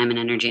put time and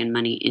energy and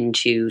money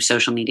into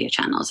social media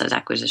channels as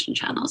acquisition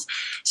channels.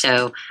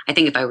 So I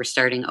think if I were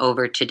starting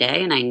over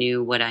today and I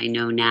knew what I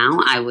know now,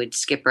 I would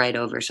skip right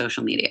over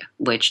social media,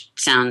 which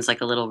sounds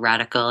like a little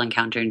radical and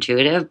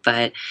counterintuitive,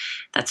 but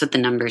that's what the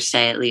numbers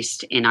say, at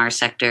least in our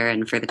sector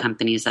and for the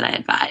companies that I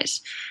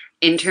advise.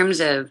 In terms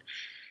of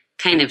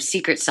kind of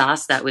secret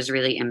sauce that was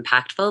really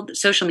impactful.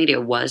 Social media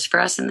was for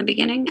us in the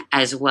beginning,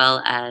 as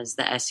well as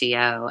the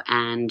SEO.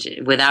 And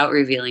without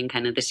revealing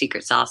kind of the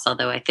secret sauce,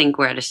 although I think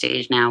we're at a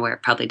stage now where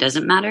it probably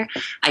doesn't matter,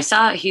 I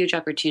saw a huge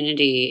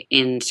opportunity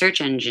in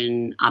search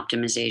engine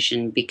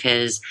optimization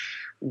because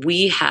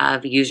we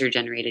have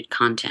user-generated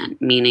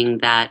content, meaning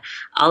that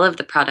all of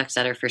the products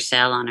that are for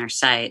sale on our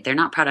site, they're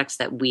not products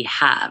that we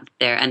have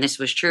there. And this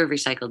was true of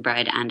Recycled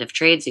Bride and of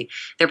Tradesy.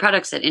 They're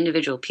products that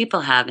individual people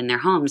have in their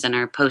homes and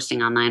are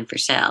posting online for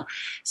sale.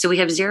 So we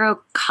have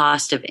zero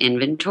cost of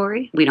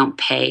inventory. We don't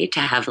pay to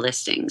have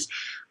listings.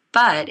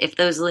 But if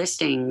those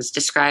listings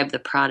describe the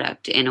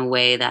product in a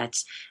way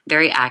that's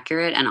very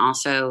accurate and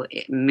also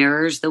it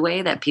mirrors the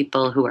way that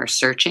people who are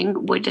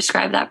searching would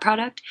describe that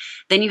product,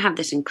 then you have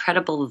this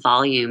incredible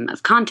volume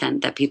of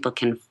content that people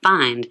can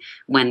find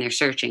when they're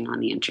searching on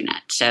the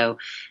internet. So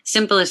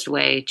simplest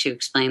way to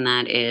explain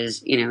that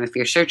is, if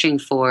you're searching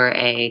for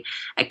a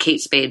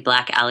Kate Spade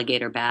black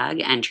alligator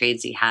bag and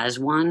Tradesy has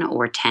one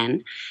or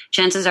 10,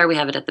 chances are we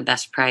have it at the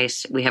best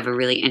price. We have a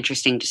really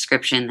interesting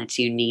description that's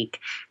unique.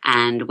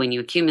 And when you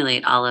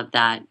accumulate all of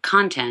that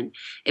content,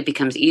 it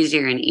becomes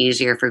easier and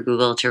easier for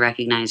Google to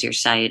recognize your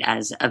site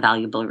as a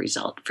valuable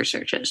result for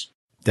searches.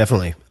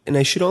 Definitely. And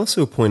I should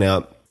also point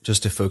out,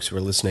 just to folks who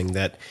are listening,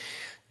 that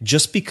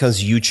just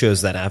because you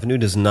chose that avenue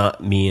does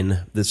not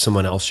mean that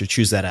someone else should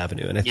choose that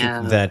avenue. And I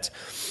think that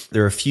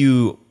there are a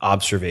few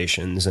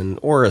observations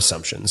or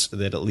assumptions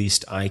that at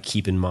least I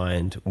keep in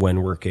mind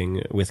when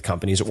working with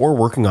companies or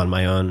working on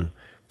my own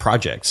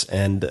projects.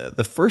 And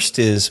the first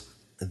is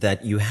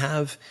that you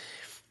have,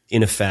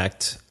 in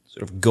effect,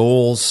 sort of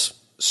goals,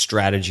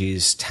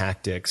 strategies,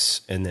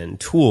 tactics, and then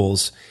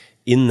tools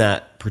in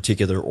that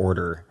particular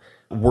order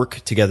work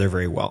together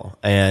very well.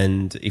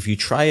 And if you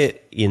try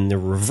it in the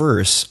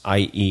reverse,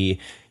 i.e.,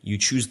 you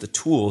choose the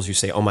tools, you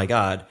say, oh my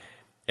God,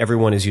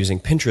 everyone is using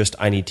Pinterest,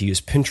 I need to use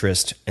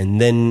Pinterest,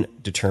 and then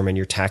determine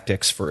your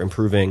tactics for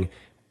improving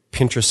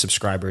Pinterest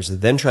subscribers,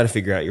 then try to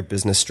figure out your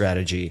business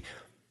strategy,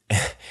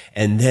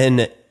 and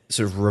then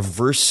sort of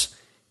reverse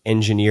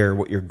engineer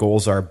what your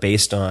goals are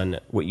based on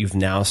what you've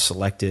now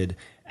selected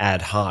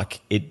ad hoc,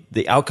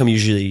 the outcome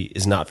usually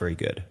is not very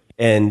good.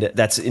 And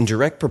that's in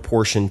direct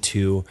proportion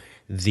to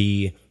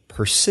the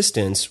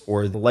persistence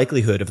or the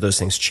likelihood of those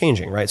things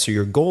changing, right? So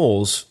your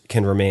goals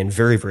can remain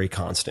very, very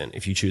constant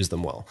if you choose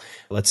them well.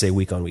 Let's say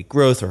week on week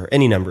growth or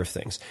any number of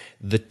things.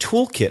 The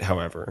toolkit,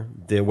 however,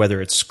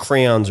 whether it's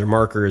crayons or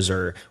markers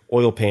or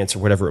oil paints or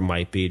whatever it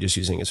might be, just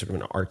using a sort of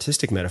an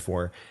artistic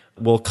metaphor,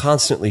 will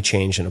constantly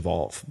change and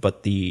evolve.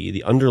 But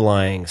the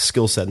underlying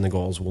skill set and the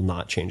goals will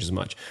not change as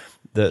much.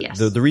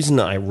 The reason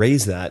I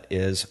raise that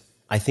is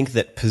I think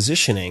that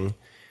positioning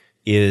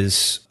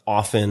is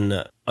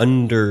often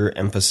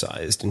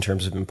underemphasized in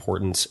terms of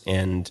importance,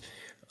 and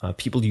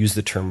people use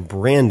the term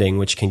branding,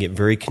 which can get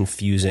very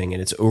confusing,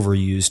 and it's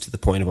overused to the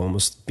point of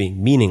almost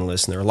being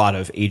meaningless. And there are a lot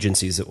of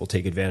agencies that will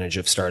take advantage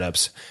of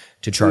startups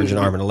to charge an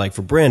arm and a leg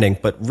for branding.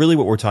 But really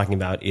what we're talking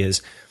about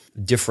is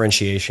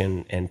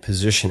differentiation and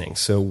positioning.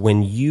 So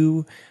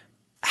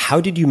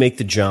how did you make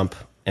the jump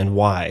and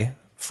why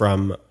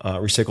from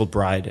Recycled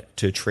Bride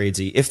to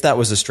Tradesy? If that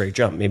was a straight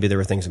jump, maybe there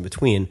were things in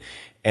between.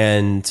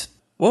 And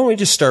why don't we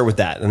just start with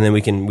that, and then we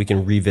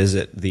can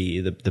revisit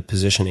the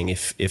positioning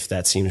if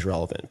that seems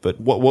relevant. But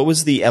what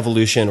was the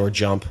evolution or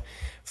jump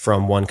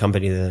from one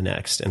company to the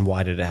next, and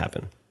why did it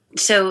happen?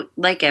 So,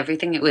 like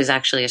everything, it was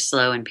actually a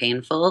slow and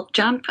painful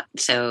jump.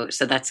 So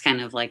that's kind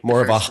of like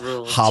more of a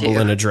hobble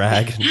and a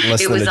drag,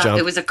 less than a jump.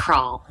 It was a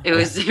crawl. It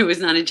was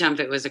not a jump.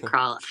 It was a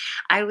crawl.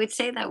 I would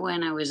say that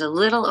when I was a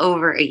little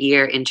over a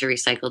year into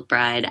Recycled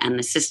Bride and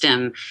the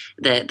system,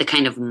 the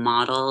kind of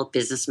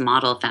business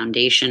model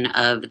foundation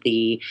of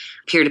the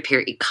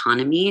peer-to-peer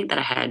economy that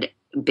I had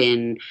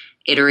been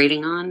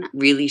iterating on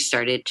really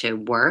started to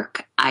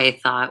work, I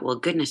thought, well,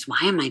 goodness,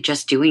 why am I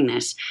just doing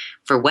this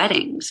for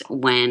weddings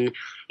when,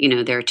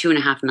 there are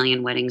 2.5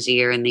 million weddings a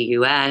year in the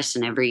US,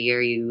 and every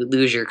year you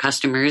lose your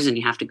customers and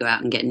you have to go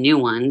out and get new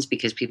ones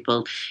because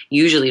people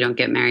usually don't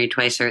get married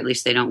twice, or at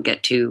least they don't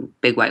get 2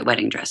 big white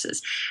wedding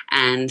dresses.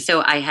 And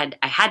so I had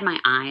my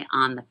eye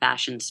on the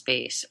fashion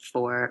space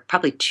for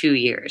probably 2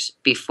 years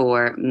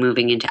before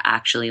moving into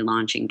actually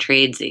launching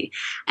Tradesy.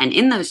 And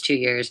in those 2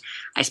 years,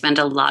 I spent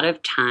a lot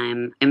of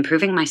time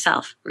improving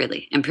myself,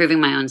 really, improving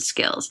my own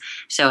skills.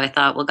 So I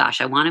thought, well,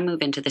 gosh, I want to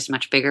move into this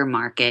much bigger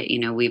market.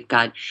 We've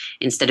got,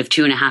 instead of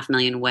 2.5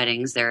 million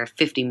weddings, there are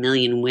 50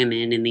 million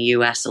women in the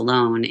US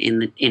alone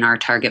in our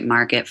target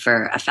market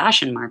for a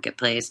fashion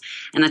marketplace.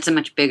 And that's a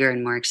much bigger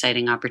and more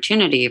exciting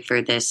opportunity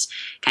for this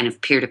kind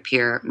of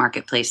peer-to-peer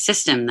marketplace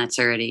system that's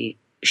already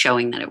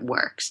showing that it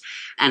works.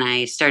 And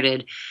I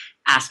started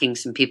asking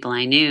some people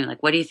I knew,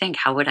 like, what do you think?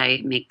 How would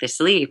I make this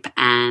leap?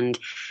 And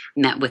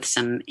met with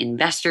some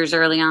investors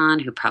early on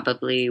who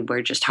probably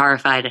were just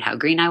horrified at how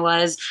green I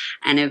was.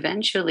 And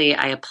eventually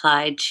I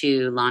applied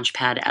to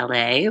Launchpad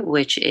LA,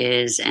 which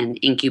is an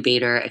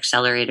incubator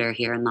accelerator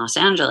here in Los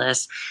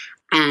Angeles.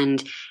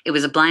 And it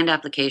was a blind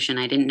application.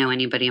 I didn't know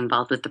anybody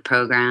involved with the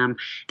program.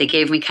 They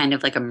gave me kind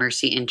of like a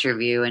mercy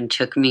interview and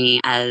took me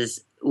as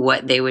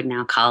what they would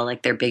now call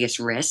like their biggest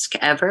risk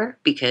ever,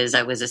 because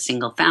I was a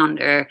single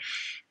founder.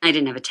 I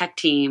didn't have a tech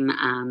team,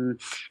 and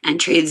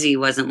Tradesy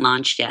wasn't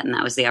launched yet, and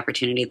that was the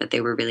opportunity that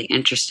they were really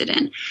interested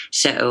in.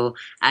 So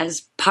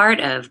as part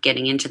of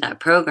getting into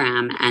that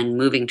program and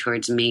moving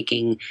towards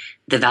making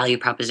the value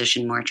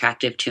proposition more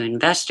attractive to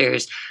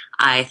investors,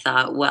 I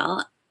thought,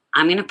 well,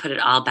 I'm going to put it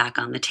all back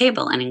on the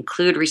table and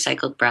include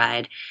Recycled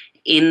Bride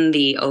in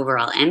the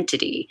overall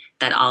entity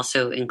that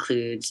also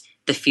includes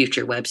the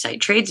future website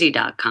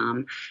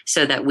Tradesy.com,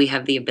 so that we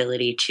have the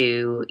ability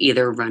to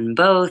either run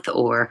both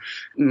or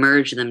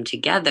merge them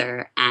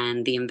together.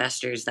 And the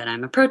investors that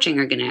I'm approaching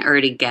are going to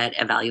already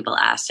get a valuable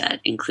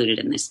asset included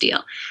in this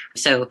deal.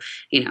 So,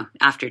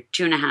 after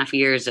 2.5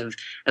 years of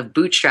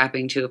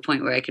bootstrapping to a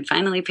point where I could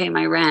finally pay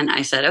my rent,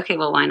 I said, okay,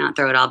 well, why not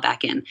throw it all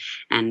back in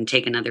and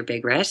take another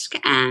big risk?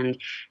 And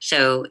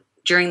so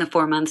during the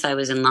 4 months I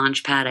was in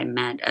Launchpad, I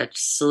met a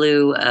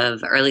slew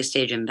of early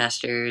stage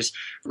investors,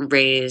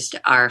 raised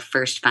our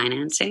first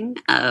financing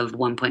of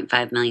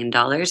 $1.5 million.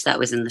 That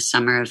was in the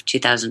summer of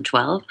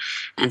 2012,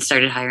 and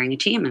started hiring a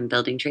team and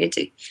building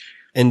Tradesy.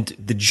 And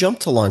the jump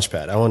to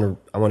Launchpad, I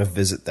want to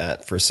visit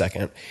that for a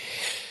second.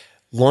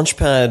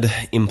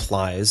 Launchpad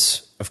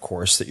implies, of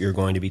course, that you're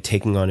going to be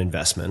taking on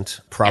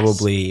investment,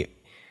 probably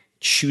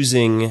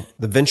choosing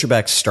the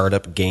venture-backed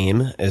startup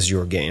game as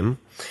your game.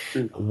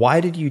 Why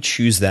did you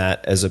choose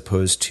that as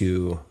opposed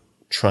to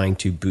trying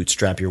to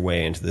bootstrap your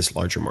way into this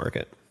larger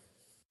market?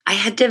 I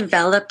had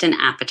developed an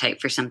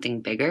appetite for something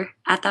bigger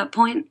at that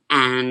point,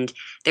 and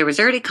there was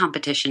already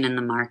competition in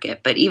the market.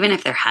 But even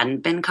if there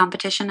hadn't been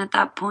competition at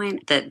that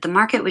point, the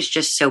market was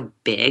just so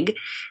big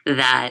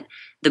that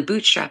the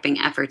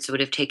bootstrapping efforts would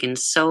have taken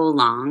so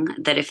long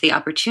that if the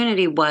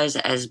opportunity was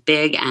as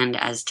big and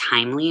as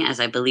timely as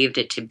I believed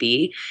it to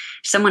be,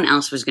 someone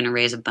else was going to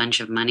raise a bunch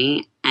of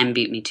money and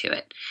beat me to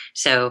it.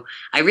 So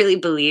I really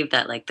believe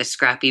that like the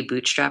scrappy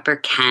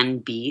bootstrapper can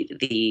beat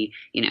the,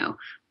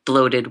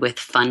 bloated with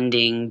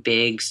funding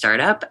big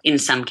startup in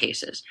some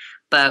cases.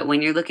 But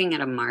when you're looking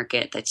at a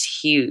market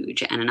that's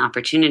huge and an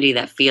opportunity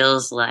that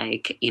feels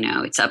like,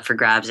 it's up for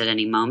grabs at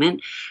any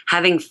moment,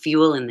 having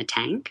fuel in the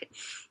tank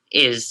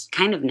is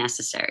kind of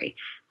necessary.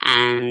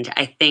 And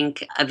I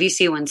think a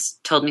VC once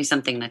told me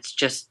something that's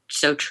just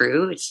so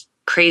true. It's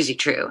crazy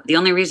true. The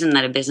only reason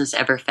that a business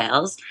ever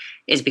fails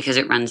is because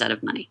it runs out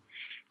of money.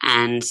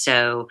 And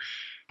so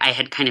I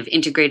had kind of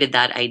integrated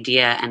that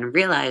idea and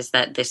realized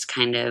that this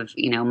kind of,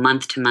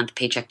 month to month,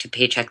 paycheck to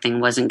paycheck thing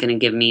wasn't going to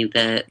give me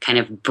the kind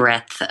of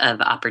breadth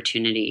of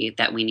opportunity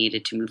that we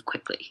needed to move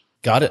quickly.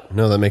 Got it.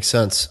 No, that makes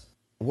sense.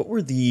 What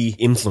were the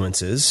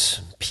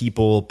influences,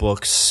 people,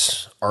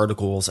 books,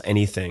 articles,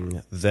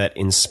 anything that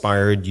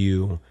inspired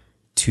you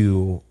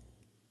to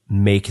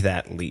make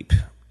that leap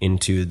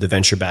into the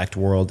venture-backed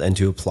world and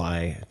to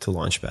apply to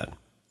Launchpad?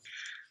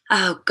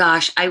 Oh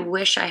gosh, I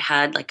wish I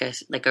had like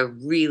a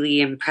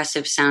really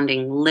impressive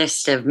sounding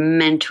list of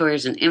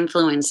mentors and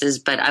influences,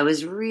 but I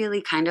was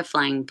really kind of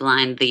flying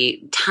blind.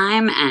 The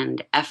time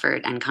and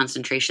effort and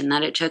concentration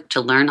that it took to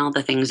learn all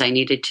the things I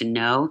needed to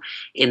know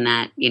in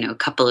that,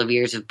 couple of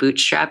years of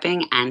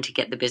bootstrapping and to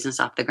get the business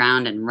off the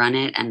ground and run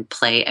it and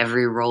play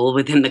every role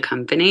within the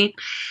company.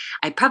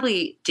 I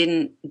probably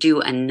didn't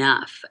do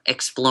enough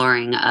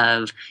exploring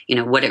of,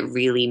 what it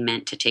really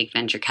meant to take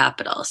venture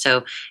capital.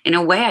 So in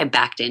a way, I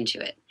backed into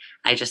it.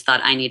 I just thought,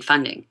 I need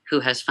funding.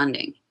 Who has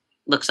funding?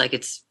 Looks like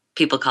it's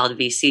people called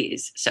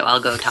VCs, so I'll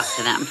go talk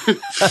to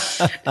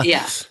them.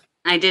 Yeah,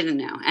 I didn't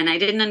know. And I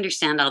didn't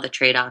understand all the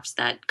trade-offs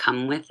that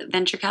come with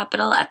venture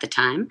capital at the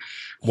time.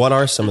 What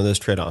are some of those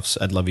trade-offs?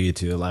 I'd love you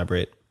to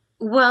elaborate.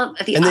 Well,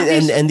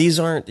 and these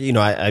aren't,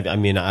 I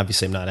mean,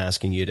 obviously I'm not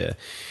asking you to,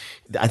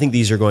 I think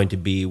these are going to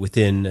be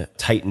within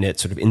tight-knit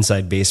sort of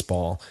inside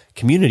baseball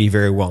community,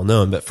 very well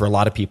known, but for a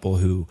lot of people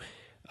who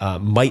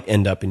might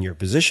end up in your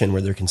position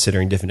where they're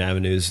considering different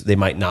avenues, they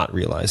might not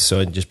realize. So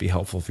it'd just be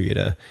helpful for you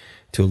to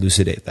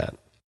elucidate that.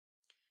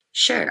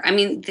 Sure. I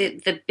mean,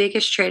 the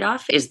biggest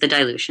trade-off is the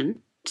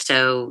dilution.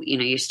 So,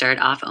 you start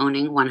off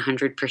owning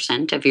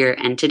 100% of your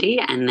entity.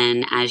 And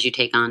then as you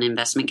take on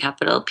investment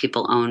capital,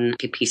 people own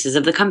pieces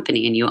of the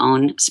company and you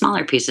own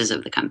smaller pieces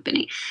of the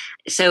company.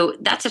 So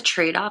that's a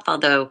trade-off,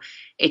 although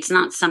it's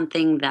not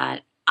something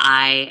that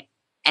I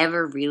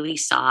ever really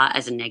saw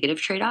as a negative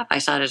trade-off. I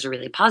saw it as a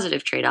really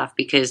positive trade-off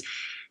because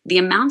the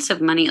amounts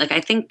of money, like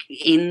I think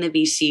in the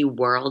VC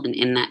world and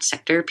in that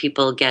sector,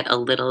 people get a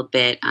little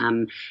bit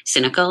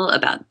cynical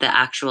about the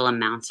actual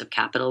amounts of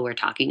capital we're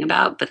talking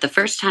about. But the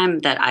first time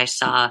that I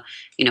saw,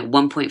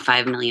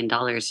 $1.5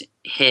 million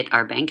hit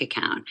our bank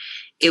account,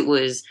 it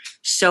was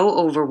so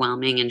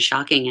overwhelming and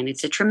shocking. And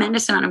it's a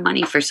tremendous amount of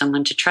money for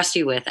someone to trust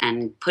you with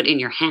and put in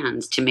your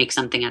hands to make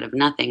something out of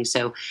nothing.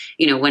 So,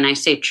 when I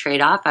say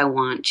trade-off, I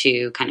want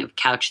to kind of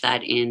couch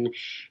that in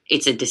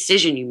it's a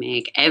decision you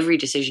make. Every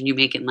decision you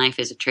make in life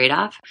is a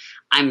trade-off.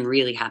 I'm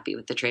really happy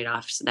with the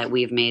trade-offs that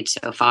we've made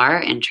so far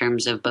in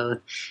terms of both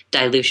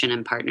dilution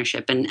and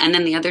partnership. And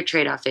then the other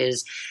trade-off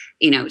is,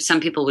 some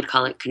people would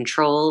call it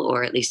control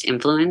or at least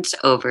influence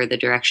over the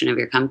direction of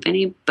your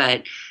company.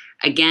 But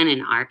again,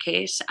 in our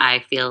case, I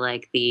feel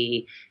like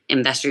the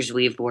investors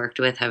we've worked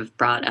with have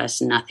brought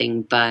us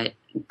nothing but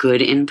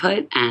good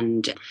input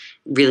and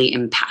really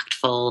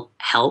impactful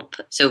help.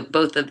 So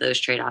both of those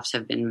trade-offs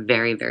have been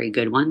very, very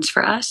good ones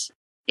for us.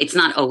 It's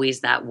not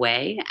always that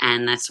way,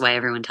 and that's why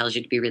everyone tells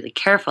you to be really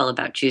careful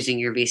about choosing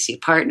your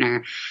VC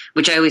partner,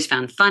 which I always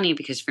found funny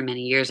because for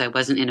many years I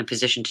wasn't in a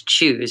position to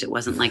choose. It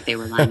wasn't like they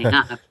were lining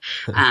up.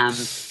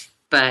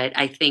 But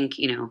I think,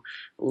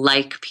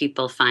 like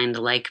people find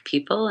like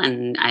people,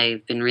 and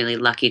I've been really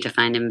lucky to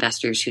find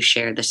investors who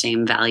share the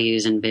same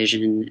values and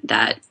vision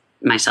that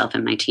myself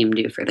and my team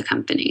do for the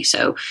company.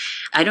 So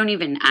I don't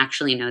even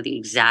actually know the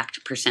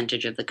exact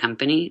percentage of the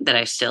company that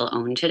I still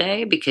own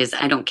today, because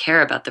I don't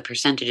care about the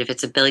percentage. If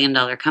it's $1 billion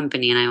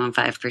company and I own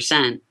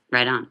 5%,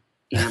 right on.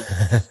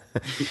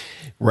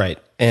 Right.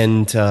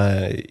 And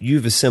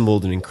you've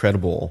assembled an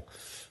incredible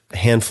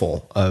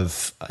handful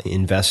of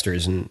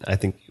investors, and I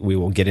think we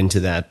will get into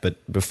that.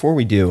 But before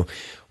we do,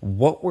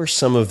 what were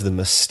some of the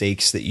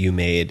mistakes that you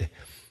made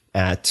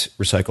at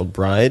Recycled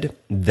Bride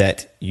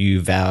that you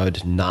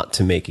vowed not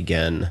to make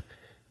again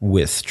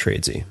with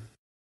Tradesy?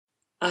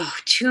 Oh,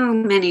 too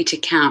many to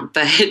count,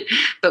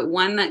 but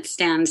one that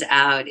stands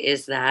out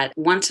is that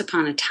once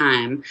upon a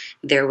time,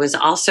 there was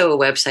also a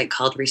website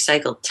called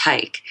Recycled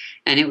Tyke,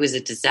 and it was a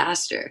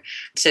disaster.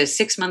 So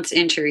 6 months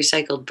into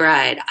Recycled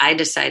Bride, I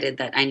decided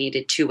that I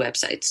needed 2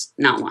 websites,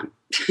 not one.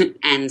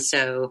 And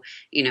so,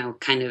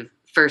 kind of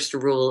first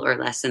rule or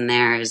lesson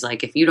there is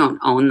like, if you don't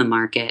own the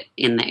market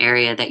in the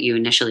area that you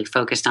initially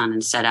focused on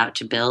and set out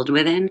to build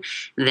within,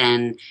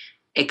 then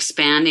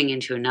expanding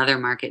into another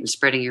market and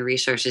spreading your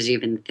resources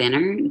even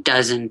thinner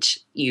doesn't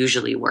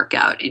usually work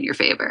out in your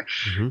favor.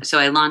 Mm-hmm. So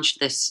I launched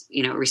this,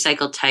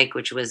 Recycled Tyke,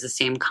 which was the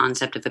same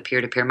concept of a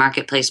peer-to-peer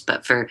marketplace,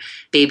 but for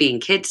baby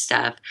and kids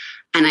stuff.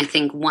 And I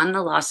think, one,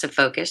 the loss of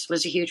focus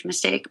was a huge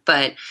mistake,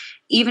 but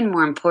even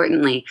more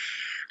importantly,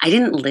 I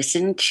didn't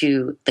listen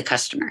to the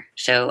customer.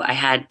 So I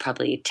had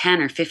probably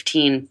 10 or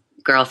 15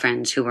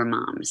 girlfriends who were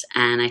moms,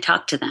 and I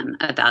talked to them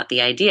about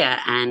the idea.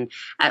 And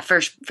at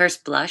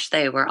first blush,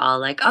 they were all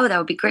like, "Oh, that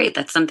would be great.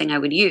 That's something I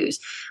would use."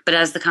 But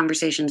as the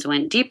conversations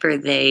went deeper,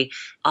 they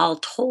all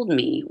told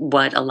me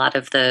what a lot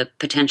of the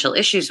potential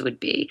issues would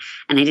be.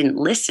 And I didn't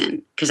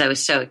listen because I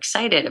was so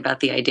excited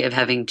about the idea of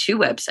having 2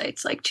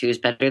 websites, like 2 is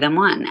better than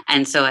 1.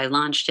 And so I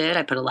launched it.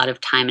 I put a lot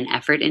of time and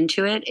effort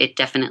into it. It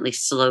definitely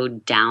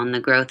slowed down the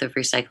growth of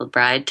Recycled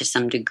Bride to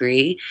some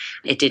degree.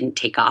 It didn't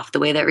take off the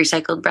way that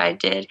Recycled Bride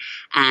did.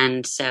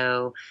 And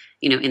so,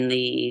 in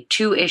the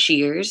 2-ish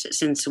years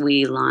since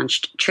we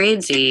launched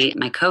Tradesy,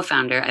 my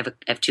co-founder, I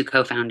have 2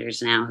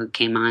 co-founders now who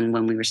came on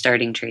when we were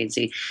starting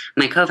Tradesy.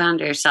 My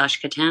co-founder,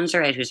 Sash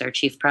Katanzarite, who's our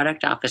chief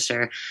product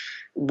officer,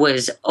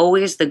 was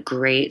always the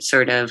great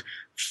sort of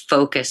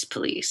focus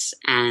police.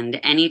 And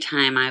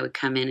anytime I would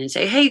come in and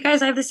say, "Hey, you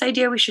guys, I have this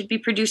idea. We should be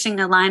producing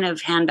a line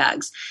of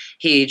handbags,"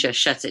 he just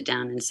shuts it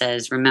down and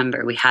says,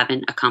 "Remember, we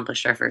haven't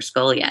accomplished our first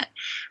goal yet."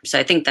 So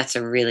I think that's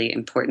a really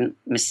important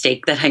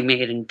mistake that I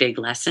made, and big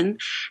lesson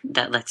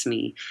that lets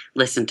me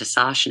listen to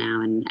Sash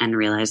now and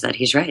realize that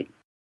he's right.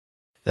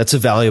 That's a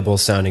valuable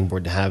sounding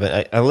board to have.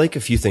 I like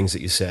a few things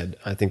that you said,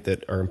 I think,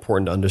 that are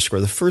important to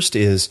underscore. The first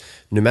is,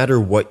 no matter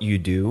what you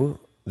do,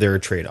 there are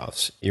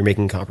trade-offs. You're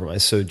making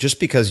compromise. So just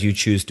because you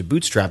choose to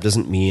bootstrap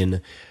doesn't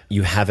mean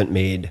you haven't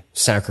made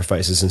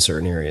sacrifices in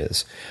certain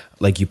areas,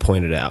 like you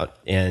pointed out.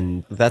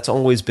 And that's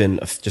always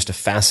been just a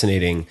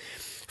fascinating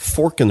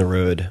fork in the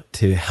road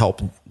to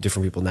help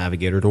different people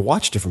navigate, or to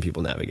watch different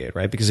people navigate,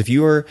 right? Because if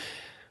you are,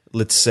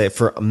 let's say,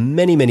 for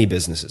many, many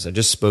businesses, I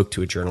just spoke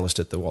to a journalist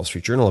at the Wall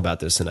Street Journal about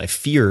this, and I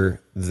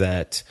fear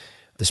that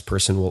this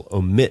person will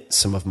omit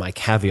some of my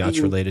caveats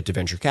related to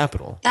venture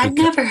capital. That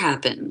never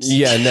happens.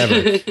 Yeah,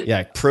 never.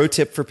 Yeah. Pro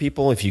tip for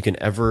people, if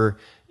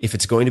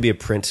it's going to be a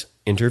print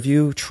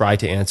interview, try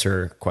to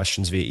answer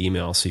questions via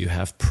email so you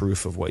have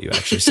proof of what you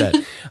actually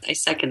said. I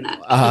second that.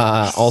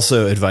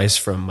 Also advice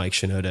from Mike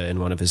Shinoda in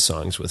one of his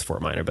songs with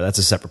Fort Minor, but that's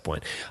a separate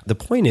point. The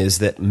point is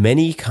that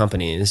many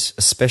companies,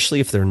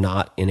 especially if they're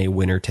not in a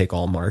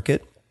winner-take-all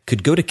market,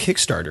 could go to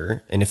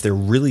Kickstarter, and if they're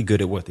really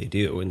good at what they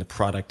do and the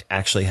product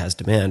actually has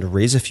demand,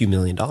 raise a few $1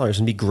 million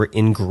and be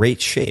in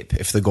great shape.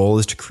 If the goal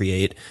is to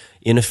create,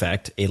 in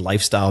effect, a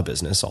lifestyle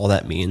business, all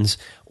that means,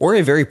 or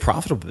a very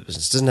profitable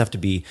business, it doesn't have to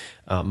be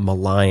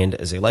maligned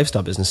as a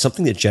lifestyle business,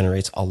 something that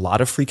generates a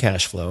lot of free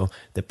cash flow,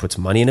 that puts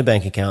money in a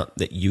bank account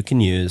that you can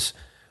use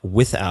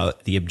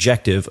without the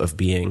objective of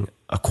being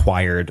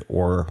acquired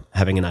or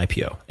having an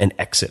IPO, an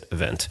exit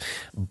event.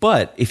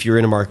 But if you're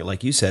in a market,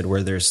 like you said,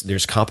 where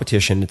there's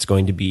competition, it's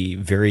going to be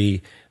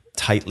very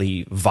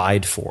tightly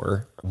vied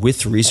for,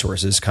 with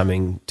resources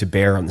coming to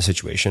bear on the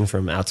situation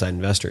from outside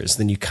investors,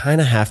 then you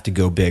kind of have to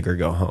go big or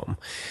go home.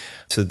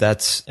 So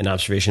that's an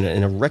observation.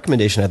 And a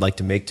recommendation I'd like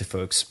to make to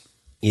folks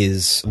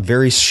is a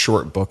very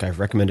short book I've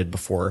recommended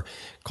before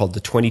called The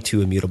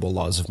 22 Immutable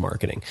Laws of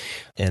Marketing.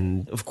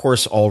 And of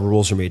course, all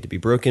rules are made to be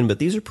broken, but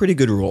these are pretty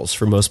good rules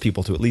for most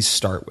people to at least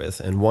start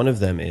with. And one of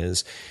them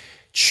is,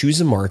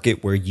 choose a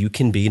market where you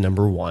can be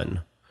number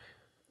 1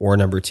 or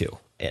number 2.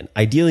 and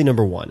ideally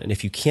number one. And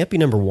if you can't be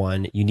number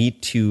one, you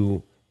need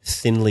to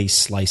thinly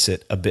slice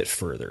it a bit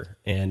further.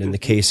 And in the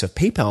case of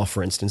PayPal,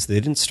 for instance, they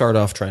didn't start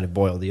off trying to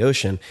boil the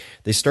ocean.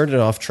 They started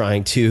off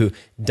trying to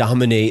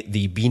dominate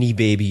the Beanie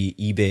Baby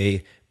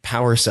eBay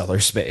power seller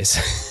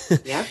space.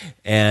 Yep.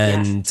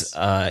 And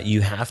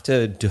you have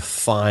to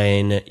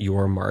define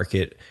your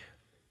market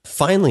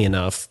finely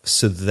enough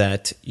so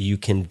that you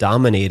can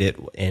dominate it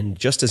and,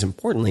 just as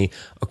importantly,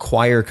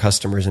 acquire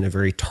customers in a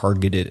very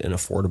targeted and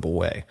affordable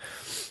way.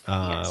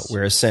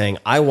 Whereas saying,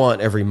 I want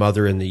every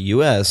mother in the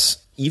US,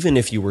 even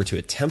if you were to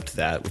attempt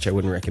that, which I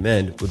wouldn't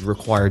recommend, would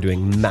require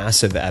doing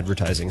massive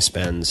advertising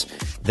spends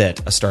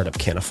that a startup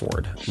can't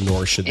afford,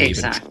 nor should they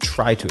even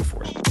try to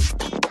afford.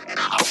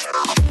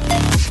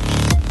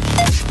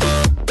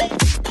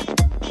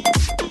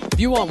 If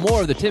you want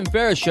more of The Tim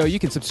Ferriss Show, you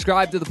can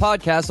subscribe to the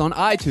podcast on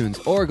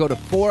iTunes or go to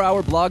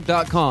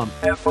 4hourblog.com.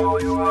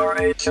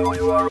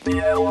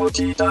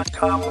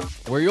 FOURHOURBLOG.com,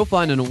 where you'll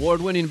find an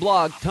award-winning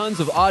blog, tons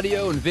of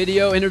audio and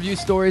video interview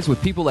stories with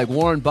people like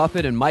Warren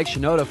Buffett and Mike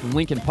Shinoda from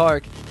Linkin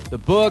Park, the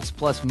books,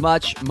 plus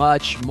much,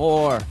 much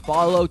more.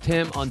 Follow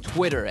Tim on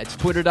Twitter. It's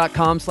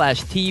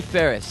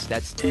twitter.com/TFerriss.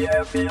 That's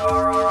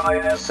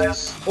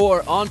TFERRISS.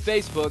 Or on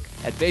Facebook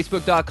at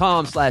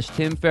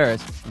facebook.com/Tim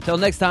Ferriss. Until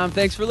next time,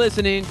 thanks for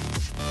listening.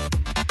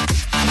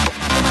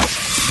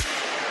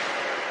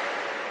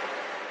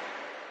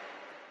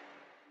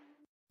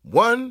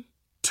 One,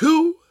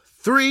 two,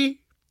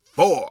 three,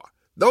 four.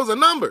 Those are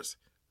numbers.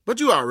 But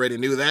you already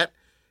knew that.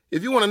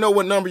 If you want to know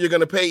what number you're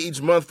going to pay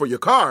each month for your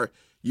car,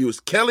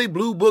 use Kelley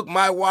Blue Book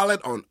My Wallet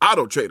on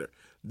AutoTrader.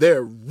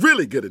 They're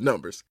really good at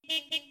numbers.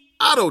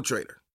 AutoTrader.